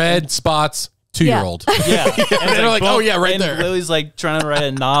 And I got red spots, 2-year-old. Yeah. And they're like, oh, yeah, right and there. Lily's like trying to write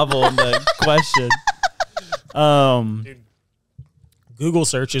a novel in the question. Google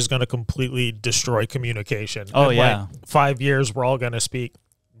search is going to completely destroy communication. Oh, In yeah. like 5 years, we're all going to speak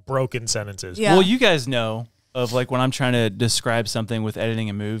broken sentences. Yeah. Well, you guys know of like when I'm trying to describe something with editing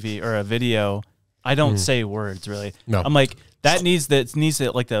a movie or a video, I don't say words really. No. I'm like, that needs like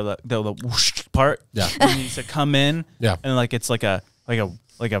the whoosh part. Yeah. It needs to come in. Yeah. And like it's like a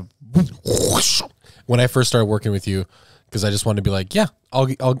When I first started working with you, because I just wanted to be like, yeah,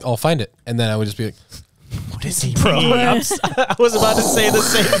 I'll find it. And then I would just be like, what is he mean? I was about to say the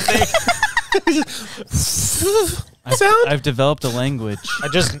same thing. I've developed a language.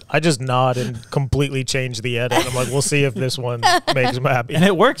 I just nod and completely change the edit. I'm like, we'll see if this one makes him happy. And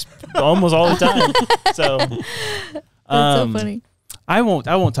it works almost all the time. So That's so funny. I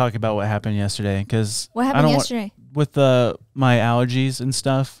won't talk about what happened yesterday because What happened yesterday? With my allergies and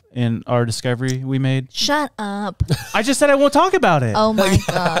stuff in our discovery we made. Shut up. I just said I won't talk about it. Oh my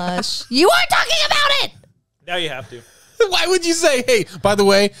gosh. You are talking about it. Now you have to. why would you say, hey, by the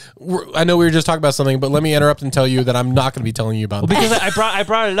way, I know we were just talking about something, but let me interrupt and tell you that I'm not going to be telling you about that. Because I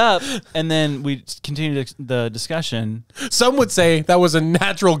brought it up, and then we continued the discussion. Some would say that was a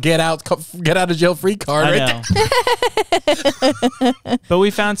natural get out of jail free card. I know. But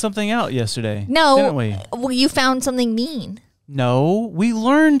we found something out yesterday. No. Didn't we? Well, you found something mean. No, we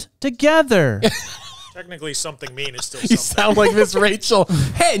learned together. Technically, something mean is still You something. sound like Miss Rachel.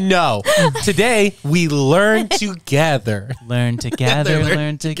 Hey, no. Today, we learn together. Learn together, Learn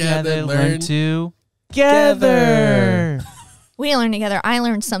learn together, together, learn together. We didn't learn together. I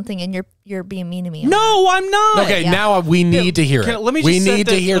learned something, and you're being mean to me. No, I'm not. Okay, Yeah. now we need to hear it. Let me we just set need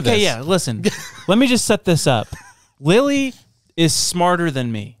to hear this. Okay, yeah, listen. Let me just set this up. Lily is smarter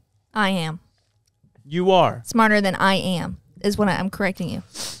than me. I am. You are. Smarter than I am is what I'm correcting you.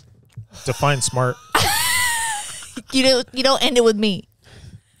 Define smart. You don't end it with me.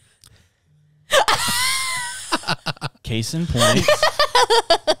 Case in point.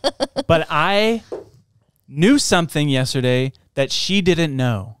 But I knew something yesterday that she didn't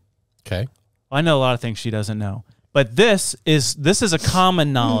know. Okay. I know a lot of things she doesn't know. But this is a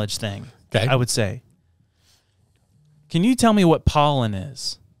common knowledge thing. Okay. I would say. Can you tell me what pollen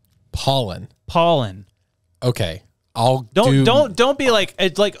is? Pollen. Okay. Don't be like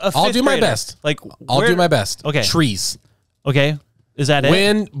it's like a I'll fifth do my grader. best. Like I'll do my best. Okay. Trees. Okay. Is that it?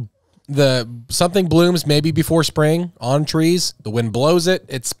 When something blooms maybe before spring on trees, the wind blows it,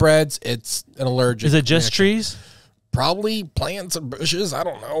 it spreads, it's an allergic. Is it just reaction. trees? Probably plants and bushes. I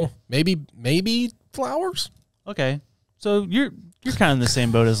don't know. Maybe flowers. Okay. So you're kind of in the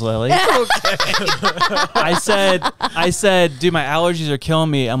same boat as Lily. I said, dude, my allergies are killing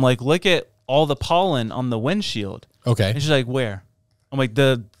me. I'm like, look at all the pollen on the windshield. Okay. And she's like, where? I'm like,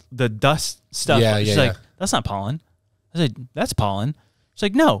 the dust stuff. She's like, that's not pollen. I said, that's pollen. She's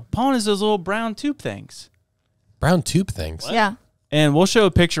like, no, pollen is those little brown tube things. Brown tube things? What? Yeah. And we'll show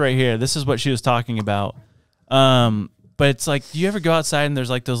a picture right here. This is what she was talking about. But it's like, do you ever go outside and there's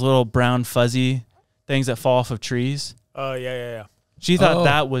like those little brown fuzzy things that fall off of trees? Oh, yeah. She thought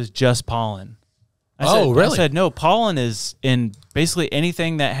that was just pollen. Really? I said, no, pollen is in basically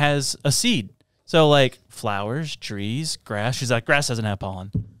anything that has a seed. So like flowers, trees, grass. She's like, grass doesn't have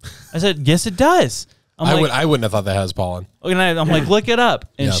pollen. I said, yes, it does. I wouldn't have thought that has pollen. And I'm like, look it up.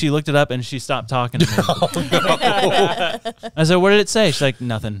 And she looked it up and she stopped talking to me. I said, what did it say? She's like,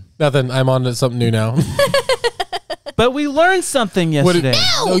 nothing. Nothing. I'm on to something new now. But we learned something yesterday.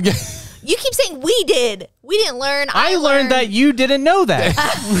 No! You keep saying we did. We didn't learn. I learned that you didn't know that.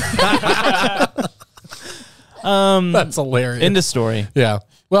 That's hilarious. End of story. Yeah.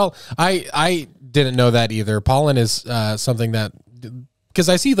 Well, I didn't know that either. Pollen is something that, because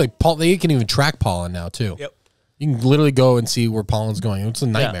I see like they can even track pollen now too. Yep. You can literally go and see where pollen's going. It's a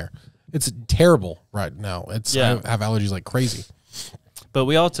nightmare. It's terrible right now. I have allergies like crazy. But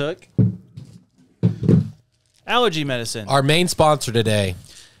we all took allergy medicine. Our main sponsor today,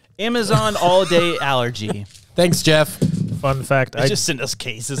 Amazon All Day Allergy. Thanks, Jeff. Fun fact: They just sent us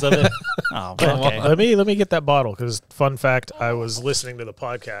cases of it. Oh, okay. Let me get that bottle because fun fact: I was listening to the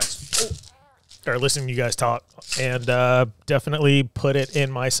podcast or listening to you guys talk, and definitely put it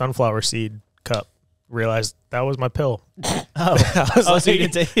in my sunflower seed cup. Realized that was my pill. I was like, so you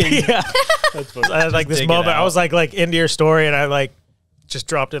didn't take it. Yeah. I had like this moment. I was like into your story, and I like just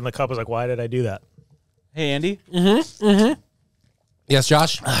dropped it in the cup. I was like, why did I do that? Hey, Andy. Yes,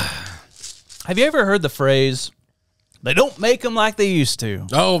 Josh. Have you ever heard the phrase, they don't make them like they used to?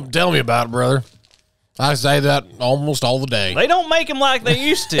 Oh, tell me about it, brother. I say that almost all the day. They don't make them like they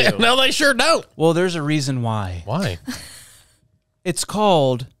used to. No, they sure don't. Well, there's a reason why. Why? It's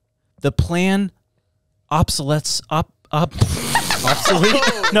called the planned obsolescence. Obsolete?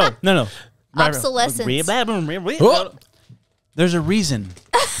 No. Obsolescence. There's a reason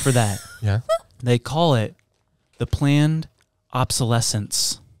for that. Yeah. They call it the planned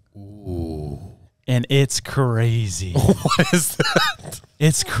obsolescence. Ooh. And it's crazy. What is that?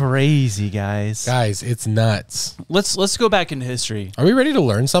 It's crazy, guys. Guys, it's nuts. Let's go back into history. Are we ready to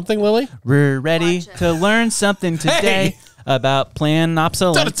learn something, Lily? We're ready to learn something today about planned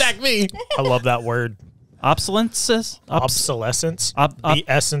obsolescence. Don't attack me. I love that word. Obsolescence? Obsolescence. The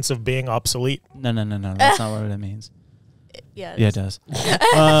essence of being obsolete. No. That's not what it means. Yeah, it does.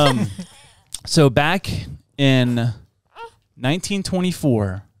 So back in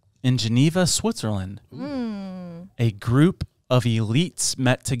 1924 in Geneva, Switzerland, a group of elites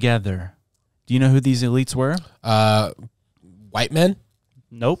met together. Do you know who these elites were? White men?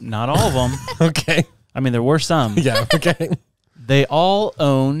 Nope, not all of them. Okay. I mean, there were some. Yeah, okay. They all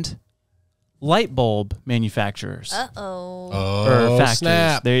owned light bulb manufacturers. Or factories.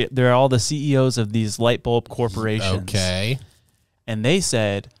 Snap. They're all the CEOs of these light bulb corporations. Okay. And they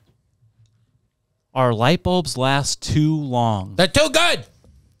said, our light bulbs last too long. They're too good.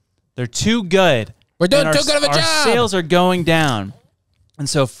 They're too good. We're doing And too good of a our job. sales are going down. And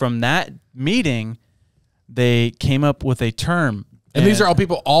so from that meeting, they came up with a term. And these are all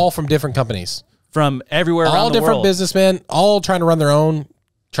people all from different companies. From everywhere around the world. All different businessmen, all trying to run their own,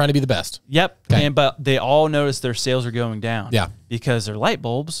 trying to be the best. Yep. Okay. But they all noticed their sales are going down. Yeah. Because their light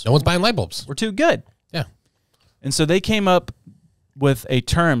bulbs No one's buying light bulbs. were too good. Yeah. And so they came up with a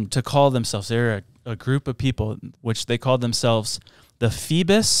term to call themselves. They're a group of people which they called themselves the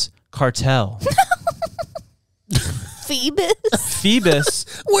Phoebus Cartel. Phoebus?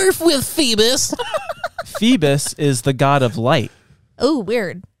 Phoebus. We're with Phoebus. Phoebus is the god of light. Oh,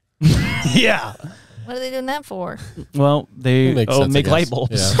 weird. Yeah. What are they doing that for? Well, they Makes sense, I make guess. light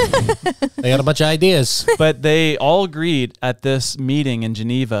bulbs. Yeah. They got a bunch of ideas. But they all agreed at this meeting in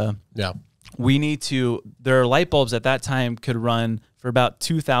Geneva, Yeah. their light bulbs at that time could run for about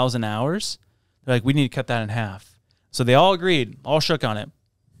 2,000 hours. They're like, we need to cut that in half. So they all agreed, all shook on it.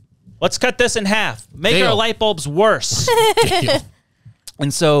 Let's cut this in half. Make Deal. our light bulbs worse. Deal.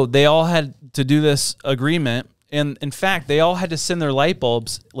 And so they all had to do this agreement. And in fact, they all had to send their light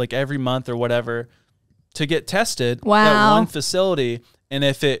bulbs like every month or whatever to get tested at Wow. one facility. And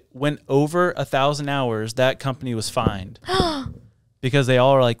if it went over 1,000 hours, that company was fined. Because they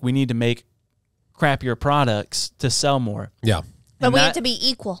all are like, we need to make crappier products to sell more. Yeah. But And we that- have to be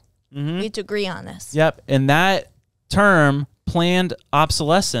equal. We have to agree on this. Yep. And that term, planned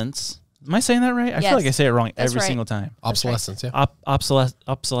obsolescence. Am I saying that right? I Yes. feel like I say it wrong That's every right. single time. Obsolescence. Yeah. Obsolescence.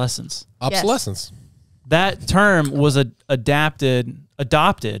 Obsolescence. That term was adopted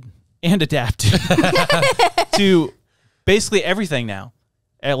to basically everything now.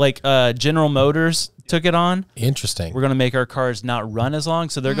 Like General Motors took it on. Interesting. We're going to make our cars not run as long,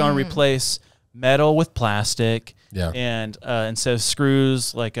 so they're going to replace metal with plastic. Yeah. And instead of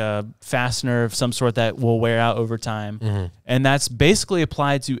screws, like a fastener of some sort that will wear out over time. And that's basically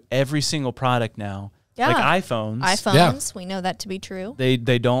applied to every single product now. Yeah. Like iPhones. iPhones, we know that to be true. They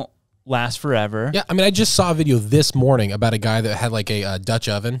don't last forever. Yeah, I mean, I just saw a video this morning about a guy that had like a Dutch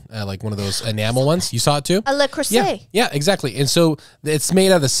oven, like one of those enamel ones. You saw it too? A Le Creuset. Yeah, exactly. And so it's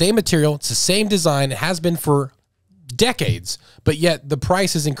made out of the same material. It's the same design. It has been for decades, but yet the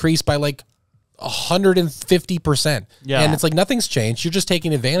price has increased by like 150%. Yeah. And it's like nothing's changed. You're just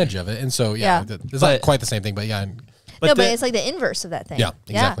taking advantage of it. And so, yeah. Yeah. It's not quite the same thing, but yeah. But it's like the inverse of that thing. Yeah,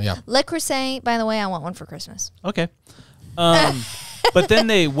 exactly, yeah. Le Creuset, by the way, I want one for Christmas. Okay. But then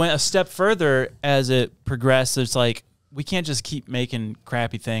they went a step further as it progressed. It's like, we can't just keep making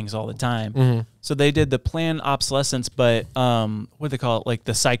crappy things all the time. So they did the planned obsolescence, but what do they call it? Like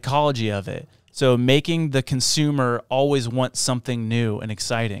the psychology of it. So making the consumer always want something new and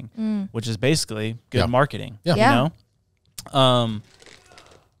exciting, which is basically good marketing. Yeah. Yeah. You know?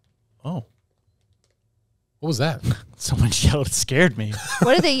 Oh, What was that? someone yelled. It scared me.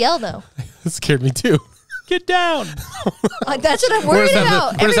 What did they yell, though? It scared me too. Get down. That's what I'm We're worried just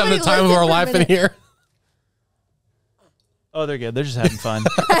about. having the Everybody time of listen our for a life in minute. here. Oh, they're good. They're just having fun.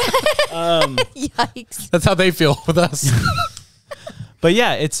 Yikes. That's how they feel with us. But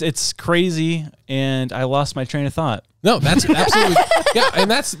yeah, it's crazy, and I lost my train of thought. No, that's absolutely and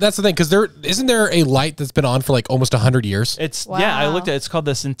that's the thing, because isn't there a light that's been on for like almost 100 years? It's I looked at it. It's called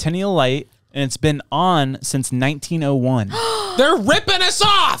the Centennial Light, and it's been on since 1901. They're ripping us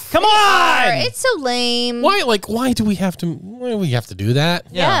off. Come on! It's so lame. Why do we have to do that?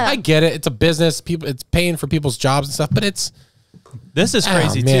 Yeah. I get it. It's a business. It's paying for people's jobs and stuff, but This is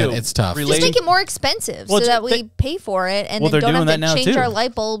crazy man, too. it's tough. Just make it more expensive Well, so that we they- pay for it and Well, then they're don't doing have that to now, change too. our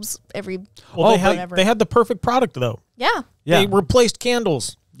light bulbs every Well, whatever. they had the perfect product though. Yeah. Yeah, They replaced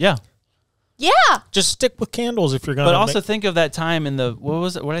candles. yeah. Yeah. Just stick with candles if you're gonna. But also think of that time in the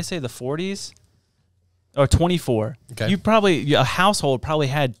what did I say, the 40s or 24. Okay. A household probably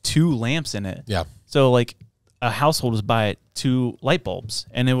had 2 lamps in it. Yeah. So like a household was buy 2 light bulbs,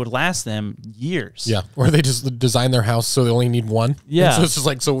 and it would last them years. Yeah. Or they just design their house so they only need one. Yeah. And so it's just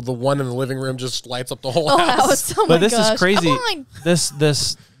like, so the one in the living room just lights up the whole Oh, house. oh my But this gosh. is crazy. Come on.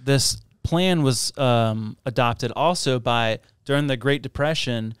 This plan was adopted also by during the Great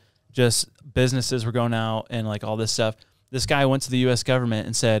Depression. Just businesses were going out and like all this stuff. This guy went to the U.S. government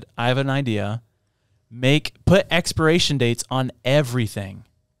and said, "I have an idea. Put expiration dates on everything,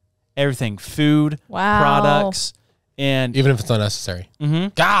 food, Wow. products, and Even if it's unnecessary.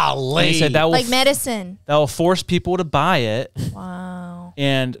 Golly. he said that will Like medicine. that will force people to buy it Wow.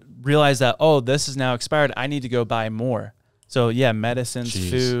 and realize that, oh, this is now expired. I need to go buy more. So yeah, medicines, Jeez.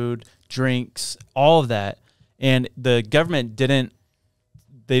 food, drinks, all of that. And the government didn't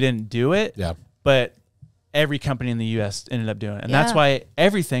do it. Yeah. But every company in the U.S. ended up doing it. And that's Yeah. why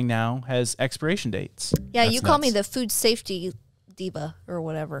everything now has expiration dates. Yeah, That's you call me nuts. the food safety diva or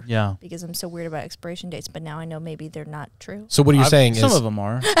whatever. Yeah. Because I'm so weird about expiration dates, but now I know maybe they're not true. So what you're saying Some is, of them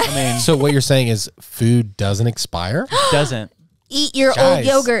are. I mean, so what you're saying is food doesn't expire? doesn't. Eat your old Guys.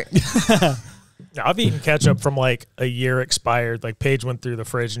 yogurt. I've eaten ketchup from like a year expired. Like Paige went through the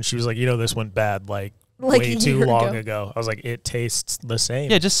fridge and she was like, this went bad like Like way a too year long ago. ago. I was like, it tastes the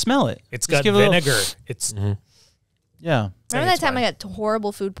same. Yeah, just smell it. It's Just got give it a little- vinegar. It's Yeah. Remember that it's time fine. I got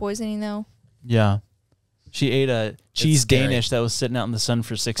horrible food poisoning though? Yeah. She ate a cheese scary. Danish that was sitting out in the sun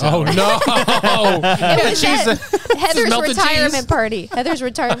for 6 Oh hours. no! It was at Heather's melted retirement cheese. party. Heather's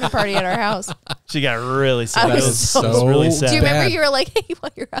retirement party at our house. She got really sick. I That was was so really sad. Do you remember bad. you were like, hey,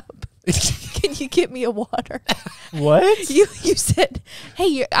 while you're up, can you get me a water? What? You said,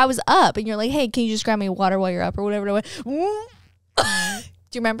 hey, I was up, and you're like, hey, can you just grab me a water while you're up or whatever? I went,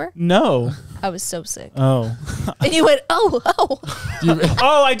 do you remember? No. I was so sick. Oh. And you went, oh.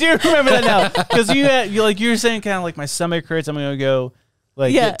 Oh, I do remember that now. Because you were saying kind of like my stomach hurts. I'm gonna go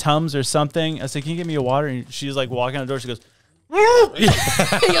get Tums or something. I said, can you get me a water? And she's like walking out the door. She goes, And you're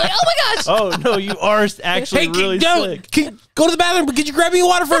like, oh my gosh. oh no, you are actually really sick. Go to the bathroom, but could you grab me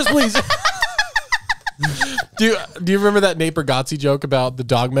water first, please? Do you remember that Nate Bargatze joke about the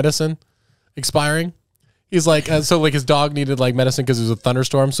dog medicine expiring? He's like, so like his dog needed like medicine because it was a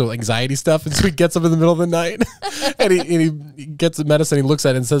thunderstorm, so anxiety stuff, and so he gets up in the middle of the night, and he gets the medicine. He looks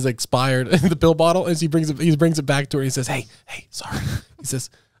at it and says expired in the pill bottle, and he brings it back to her. And he says, hey, sorry. He says,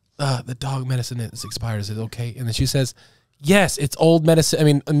 the dog medicine is expired. Is it okay? And then she says, yes, it's old medicine. I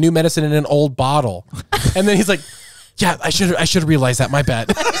mean, a new medicine in an old bottle. And then he's like, yeah, I should have realized that. My bad.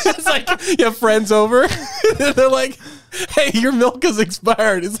 It's like you have friends over, and they're like, hey, your milk is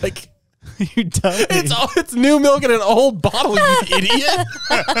expired. It's like, You dummy. it's new milk in an old bottle, you idiot.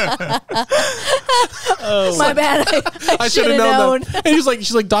 My bad. I should have known. that. And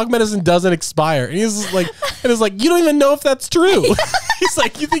she's like, dog medicine doesn't expire. And he's like, you don't even know if that's true. He's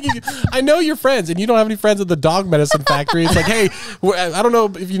like, I know you're friends, and you don't have any friends at the dog medicine factory. It's like, hey, I don't know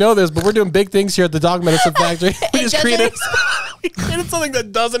if you know this, but we're doing big things here at the dog medicine factory. We just created something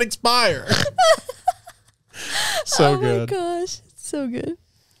that doesn't expire. So good. Oh my gosh, it's so good.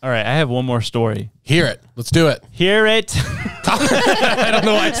 All right, I have one more story. Hear it. Let's do it. Hear it. I don't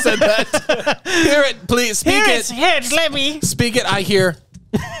know why I said that. Hear it, please. Speak it. Here, just let me. Speak it. I hear.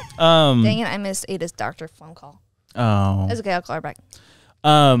 Dang it, I missed Ada's doctor phone call. Oh. That's okay, I'll call her back.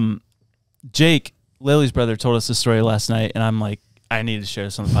 Jake, Lily's brother, told us this story last night, and I'm like, I need to share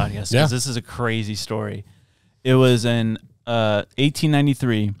this on the podcast because this is a crazy story. It was in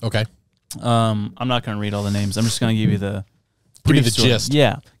 1893. Okay. I'm not going to read all the names. I'm just going to give you the Give me the story. gist.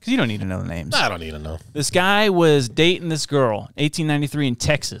 Yeah, because you don't need to know the names. I don't need to know. This guy was dating this girl, 1893 in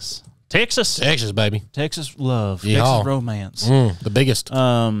Texas. Texas, baby. Texas love, Yeehaw. Texas romance. The biggest.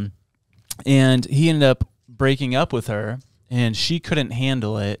 And he ended up breaking up with her, and she couldn't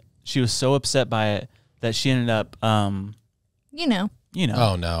handle it. She was so upset by it that she ended up, You know.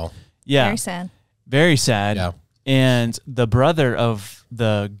 Oh, no. Yeah, Very sad. very sad. Yeah. And the brother of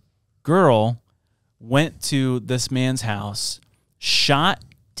the girl went to this man's house, shot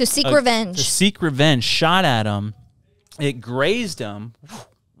To seek revenge. to seek revenge, shot at him. It grazed him,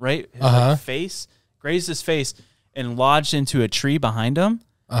 right? His face, grazed his face, and lodged into a tree behind him.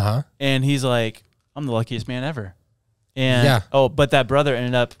 And he's like, I'm the luckiest man ever. And but that brother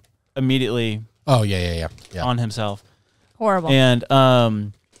ended up immediately Yeah. on himself. Horrible. And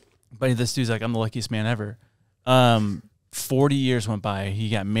but this dude's like, I'm the luckiest man ever. 40 years went by. He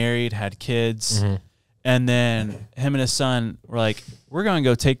got married, had kids. And then him and his son were like, we're going to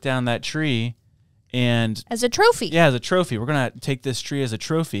go take down that tree. And as a trophy. yeah, as a trophy. We're going to take this tree as a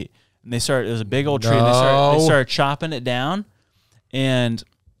trophy. And it was a big old tree. And they started chopping it down. And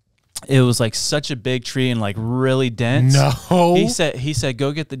it was like such a big tree and like really dense. No. He said,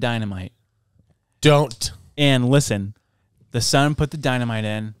 go get the dynamite. Don't. And listen, the son put the dynamite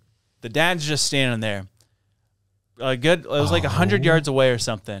in. The dad's just standing there. It was like 100 yards away or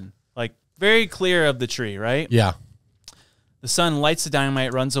something. Like very clear of the tree, right? Yeah. The son lights the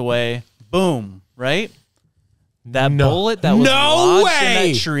dynamite, runs away. Boom, right? That bullet that was lodged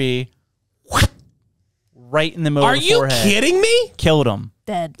in that tree, right in the middle of the forehead. Are you kidding me? Killed him.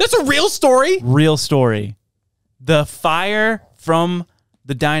 Dead. That's a real story. Real story. The fire from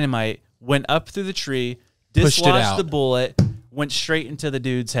the dynamite went up through the tree, Pushed it dislodged out. the bullet, went straight into the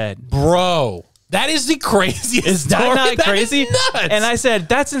dude's head. Bro. That is the craziest Is that story. not That crazy? is nuts. And I said,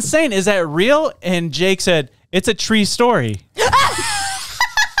 that's insane. Is that real? And Jake said, it's a tree story.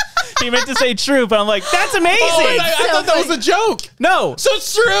 He meant to say true, but I'm like, that's amazing. Oh, I thought that was a joke. No. So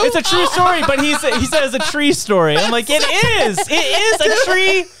it's true? It's a true story, but he said it's a tree story. I'm like, it is. It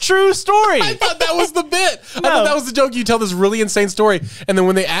is a true story. I thought that was the bit. I thought that was the joke. You tell this really insane story, and then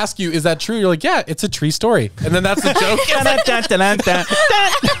when they ask you, is that true? You're like, yeah, it's a tree story. And then that's the joke.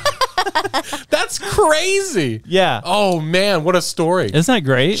 That's crazy. Yeah. Oh, man, what a story. Isn't that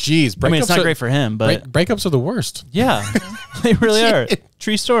great? Jeez. I mean, it's not great for him, but breakups are the worst. yeah, they really are.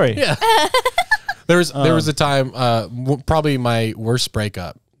 True story. Yeah. There was a time, probably my worst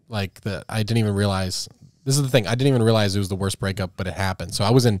breakup, like that I didn't even realize. This is the thing. I didn't even realize it was the worst breakup, but it happened. So I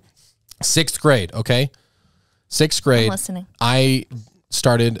was in 6th grade, okay? 6th grade. I'm listening. I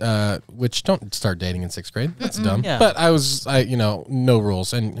started, which don't start dating in 6th grade. That's dumb. Yeah. But no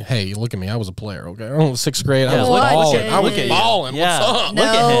rules. And hey, look at me. I was a player. Okay. 6th grade. I was What? balling. I was Look at you. balling. Yeah. What's up? Look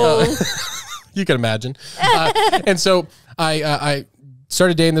at him. You can imagine. And so I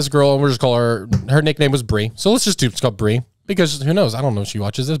started dating this girl, and we'll just call her nickname was Bree. So let's just do it's called Bree, because who knows? I don't know if she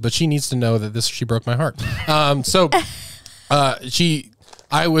watches this, but she needs to know that she broke my heart.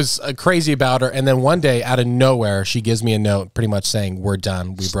 I was crazy about her, and then one day, out of nowhere, she gives me a note pretty much saying, we're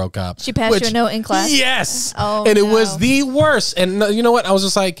done, we broke up. She passed you a note in class? Yes. Oh, and it no. was the worst. And you know what? I was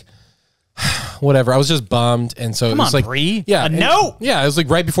just like, whatever. I was just bummed. And so it was like, Bree. yeah, A note? Yeah, it was like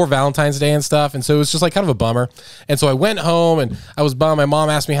right before Valentine's Day and stuff. And so it was just like kind of a bummer. And so I went home, and I was bummed. My mom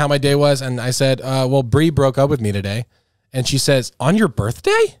asked me how my day was, and I said, well, Bree broke up with me today. And she says, on your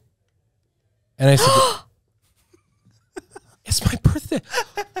birthday? And I said, it's my birthday.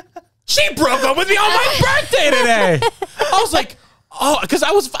 She broke up with me on my birthday today. I was like, oh, because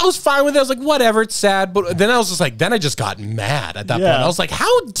I was fine with it. I was like, whatever, it's sad. But then I was just like, then I just got mad at that point. I was like,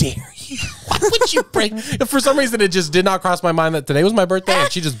 how dare you? Why would you break? For some reason, it just did not cross my mind that today was my birthday, and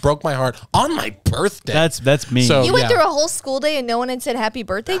she just broke my heart on my birthday. That's me. So, You went through a whole school day and no one had said happy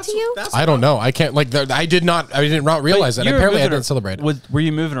birthday to you? I don't know. I can't I did not realize that. Apparently, I didn't celebrate it. Were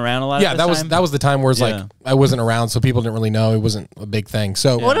you moving around a lot? Yeah, at that this was time? that was the time where it's like I wasn't around, so people didn't really know. It wasn't a big thing.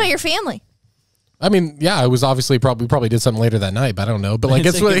 So What about your family? I mean, yeah, I was obviously probably did something later that night, but I don't know. But like,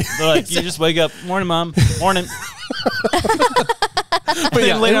 it's really They're like, you just wake up, morning, mom, morning. but Then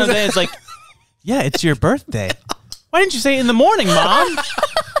yeah, later on the day, it's like, yeah, it's your birthday. Why didn't you say it in the morning, mom?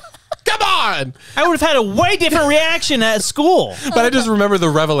 Come on! I would have had a way different reaction at school. But I just remember the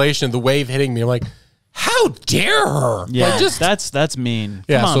revelation, the wave hitting me. I'm like, how dare her? Yeah, Like, that's mean.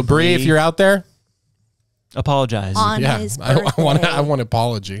 yeah. Come on, So Bree, if you're out there, apologize. On yeah, his I birthday. want an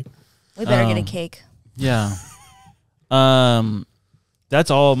apology. We better get a cake. Yeah. That's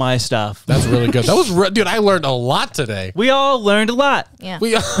all my stuff. That's really good. That was, dude. I learned a lot today. We all learned a lot. Yeah.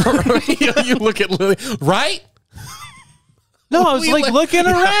 You look at Lily, right? No, I was like looking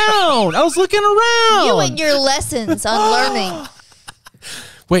around. I was looking around. You and your lessons on learning.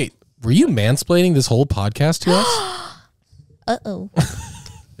 Wait, were you mansplaining this whole podcast to us? Uh-oh.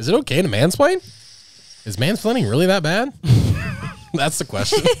 Is it okay to mansplain? Is mansplaining really that bad? That's the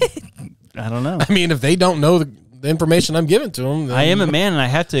question. I don't know. I mean, if they don't know the information I'm giving to them, then I am a man and I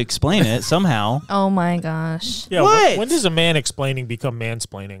have to explain it somehow. Oh my gosh. Yeah, What? when does a man explaining become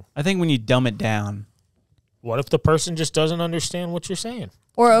mansplaining? I think when you dumb it down. What if the person just doesn't understand what you're saying?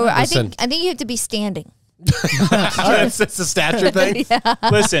 Or I Listen. think you have to be standing. it's a stature thing.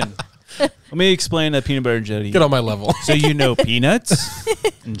 Listen, let me explain the peanut butter and jelly. Get on my level. So you know peanuts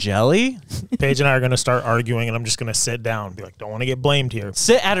and jelly? Paige and I are going to start arguing, and I'm just going to sit down and be like, don't want to get blamed here.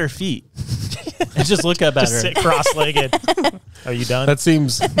 Sit at her feet and just look up at Just her. sit cross-legged. Are you done? That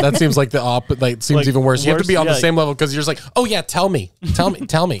seems like the opposite. Like, seems Like, even worse. You have to be on the yeah. same level because you're just like, oh yeah, tell me.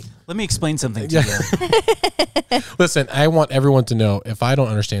 Let me explain something to you. Listen, I want everyone to know if I don't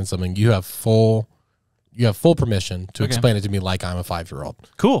understand something, you have full permission to explain it to me like I'm a 5-year-old.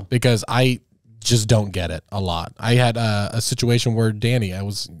 Cool. Because I just don't get it a lot. I had a situation where Danny,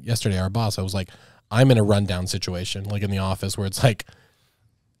 yesterday our boss, I was like, I'm in a rundown situation, like in the office, where it's like,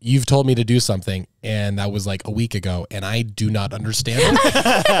 you've told me to do something, and that was like a week ago, and I do not understand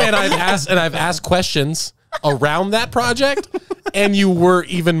it. and I've asked questions around that project, and you were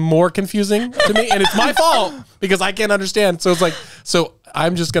even more confusing to me, and it's my fault because I can't understand. So it's like,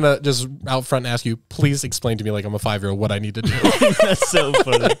 I'm just gonna out front ask you, please explain to me like I'm a 5-year-old what I need to do. That's so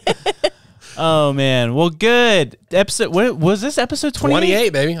funny. Oh man. Well, good. What was this episode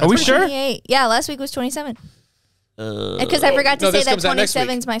 28, baby. Are we sure? 28. Yeah, last week was 27. Because I forgot to no, say this that comes out next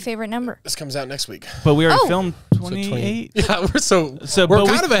 27 is my favorite number. This comes out next week. But we already Oh. filmed 28. Yeah, we're but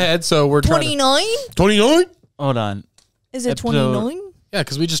kind of ahead, so we're trying 29? 29. Hold on. Is it Episode- 29? Yeah,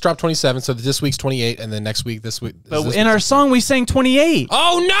 because we just dropped 27, so this week's 28, and then next week, this week. But this in our song, we sang 28.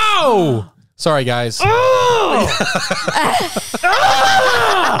 oh no! Sorry, guys.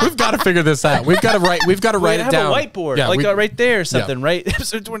 We've got to figure this out. We've got to write I it have down. a whiteboard, Yeah, we- right there or something, right?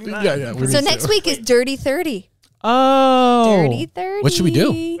 Episode 29. Yeah. we So need next to. week is Dirty 30. Oh. Dirty 30. What should we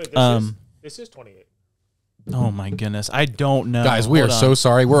do? This is 28. Oh my goodness. I don't know. Guys, we are Hold so on.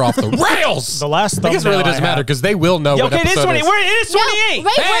 sorry. We're off the rails. The last I guess it really thumbnail doesn't I matter have- because they will know Yeah, what okay, it is episode 20. is. It is 28. No,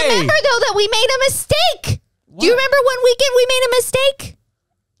 right, Hey! remember though that we made a mistake. Do you remember one weekend we made a mistake?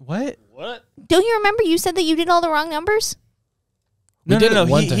 What? What? Don't you remember you said that you did all the wrong numbers? No.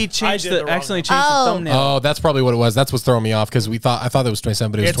 one He time. changed I did the accidentally wrong changed the thumbnail. Oh, that's probably what it was. That's what's throwing me off because I thought it was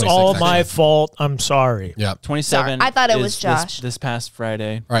 27, but it was It's 26. all actually. my fault. I'm sorry. Yeah. 27. Sorry, I thought it was is Josh. This past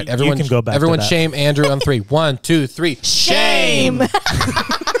Friday. All right, everyone. can go back to Everyone, that. shame Andrew on 3. 1, 2, 3. Shame.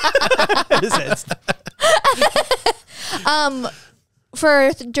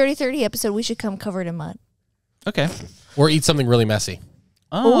 For Dirty 30 episode, we should come covered in mud. Okay. Or eat something really messy.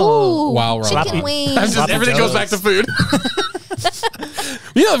 Oh. Ooh, Wow, we're on chicken top. wings. Everything goes back to food.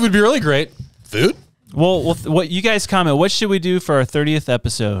 You know, it would be really great. Food? Well, what you guys comment? What should we do for our 30th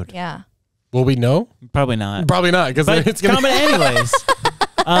episode? Yeah. Will we know? Probably not. Probably not, because But it's gonna comment anyways.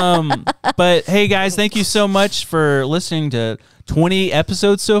 But hey guys, thank you so much for listening to 20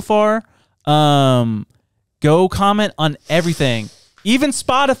 episodes so far. Go comment on everything, even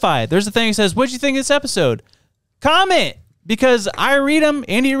Spotify. There's a thing that says, "What'd you think of this episode?" Comment, because I read them,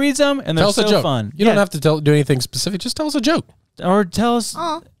 Andy reads them, and they're tell us a so joke. fun. You don't have to do anything specific. Just tell us a joke. Or tell us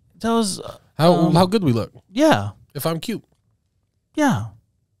How good we look. yeah, If I'm cute, yeah.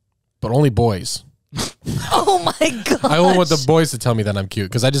 but only boys. Oh my god. I only want the boys to tell me that I'm cute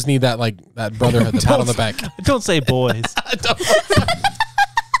because I just need that that brotherhood, the pat on the back. Don't say boys.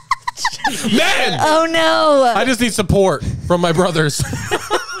 Man, Oh no. I just need support from my brothers.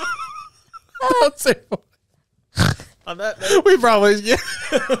 Don't say boys. On that We probably you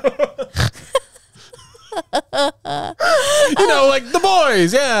know, like the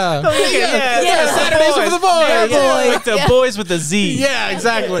boys, yeah. yeah, Saturdays are for the boys. Yeah, like the boys with a Z. Yeah,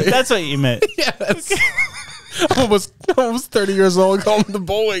 exactly. That's what you meant. Yeah, that's almost 30 years old calling them the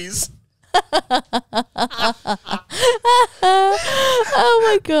boys. Oh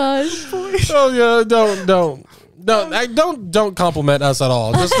my gosh. Oh yeah, don't compliment us at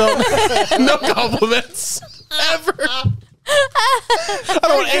all. Just don't. No compliments ever. I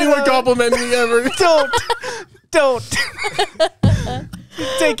don't want anyone complimenting me ever. Don't.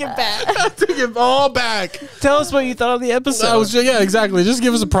 Take it back. Take it all back. Tell us what you thought of the episode. I was yeah, exactly. Just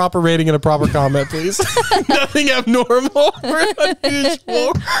give us a proper rating and a proper comment, please. Nothing abnormal or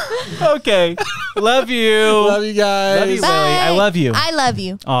unusual. Okay. Love you. Love you guys. Love you, Lily. I love you. I love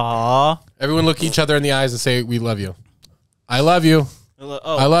you. Aw. Everyone look each other in the eyes and say, we love you. I love you. Oh,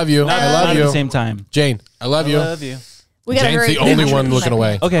 I love you. not- I love not you. At the same time. Jane, I love you. I love you. We got a Jane's very the only good one picture. looking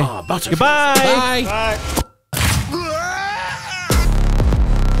away. Okay. Goodbye. Bye.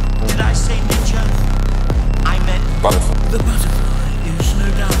 Did I say ninja? I meant the butterfly is no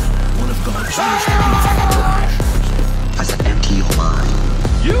doubt one of God's most beautiful creations. I said empty your mind.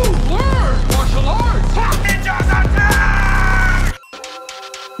 You learn martial arts! Ninjas attack!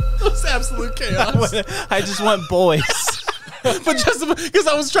 It was absolute chaos. I just want boys. But just because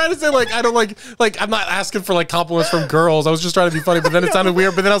I was trying to say I don't like I'm not asking for compliments from girls. I was just trying to be funny, but then it sounded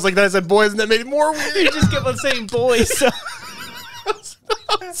weird. But then I was like, then I said boys, and that made it more weird. You just kept on saying boys.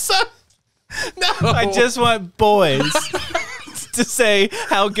 No, I just want boys to say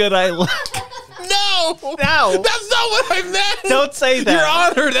how good I look. no, No. that's not what I meant. Don't say that. Your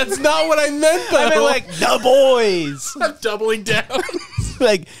Honor, that's not what I meant. Though. I mean, the boys. I'm doubling down.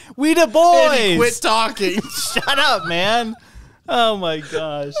 We the Eddie, boys. quit talking. Shut up, man. Oh my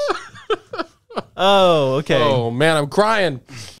gosh. Oh, okay. Oh man, I'm crying.